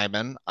realist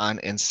Simon on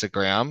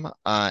Instagram.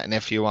 And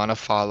if you want to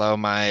follow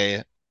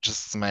my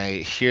just my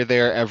here,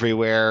 there,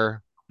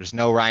 everywhere, there's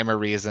no rhyme or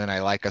reason. I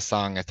like a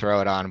song, I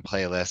throw it on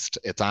playlist.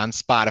 It's on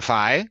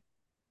Spotify.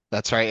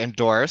 That's right,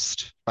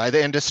 endorsed by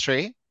the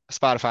industry,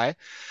 Spotify.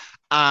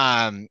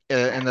 And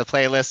the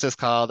playlist is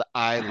called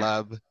I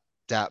Love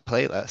That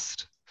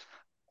Playlist.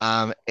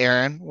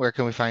 Aaron, where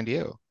can we find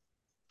you?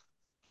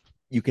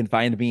 You can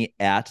find me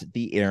at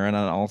the Aaron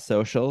on all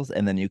socials,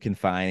 and then you can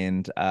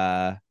find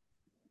our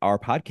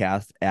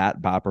podcast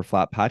at Bopper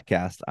Flop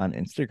Podcast on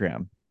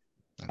Instagram.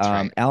 That's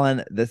right.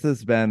 Allan, this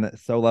has been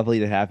so lovely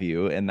to have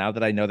you. And now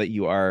that I know that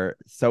you are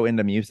so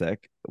into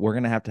music, we're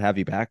gonna have to have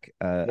you back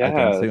again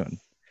Yes. soon.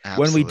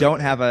 When we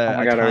don't Absolutely. have Oh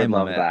my a God, I would time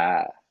love limit.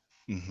 that.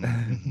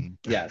 Hmm.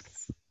 Yes.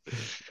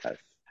 Yes.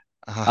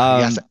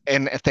 Yes, um,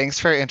 and thanks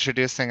for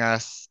introducing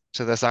us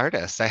to this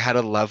artist. I had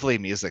a lovely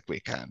music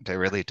weekend. I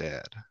really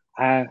did.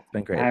 I it's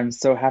been great. I'm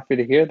so happy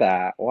to hear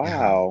that. Yeah.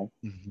 Wow.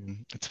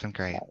 It's been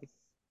great. Yes.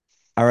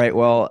 All right.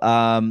 Well,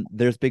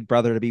 there's Big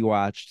Brother to be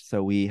watched,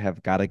 so we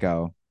have got to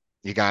go.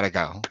 You gotta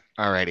go.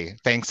 Alrighty.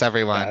 Thanks,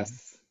 everyone.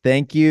 Yes.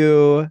 Thank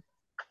you.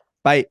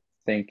 Bye.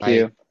 Thank Bye.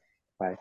 you.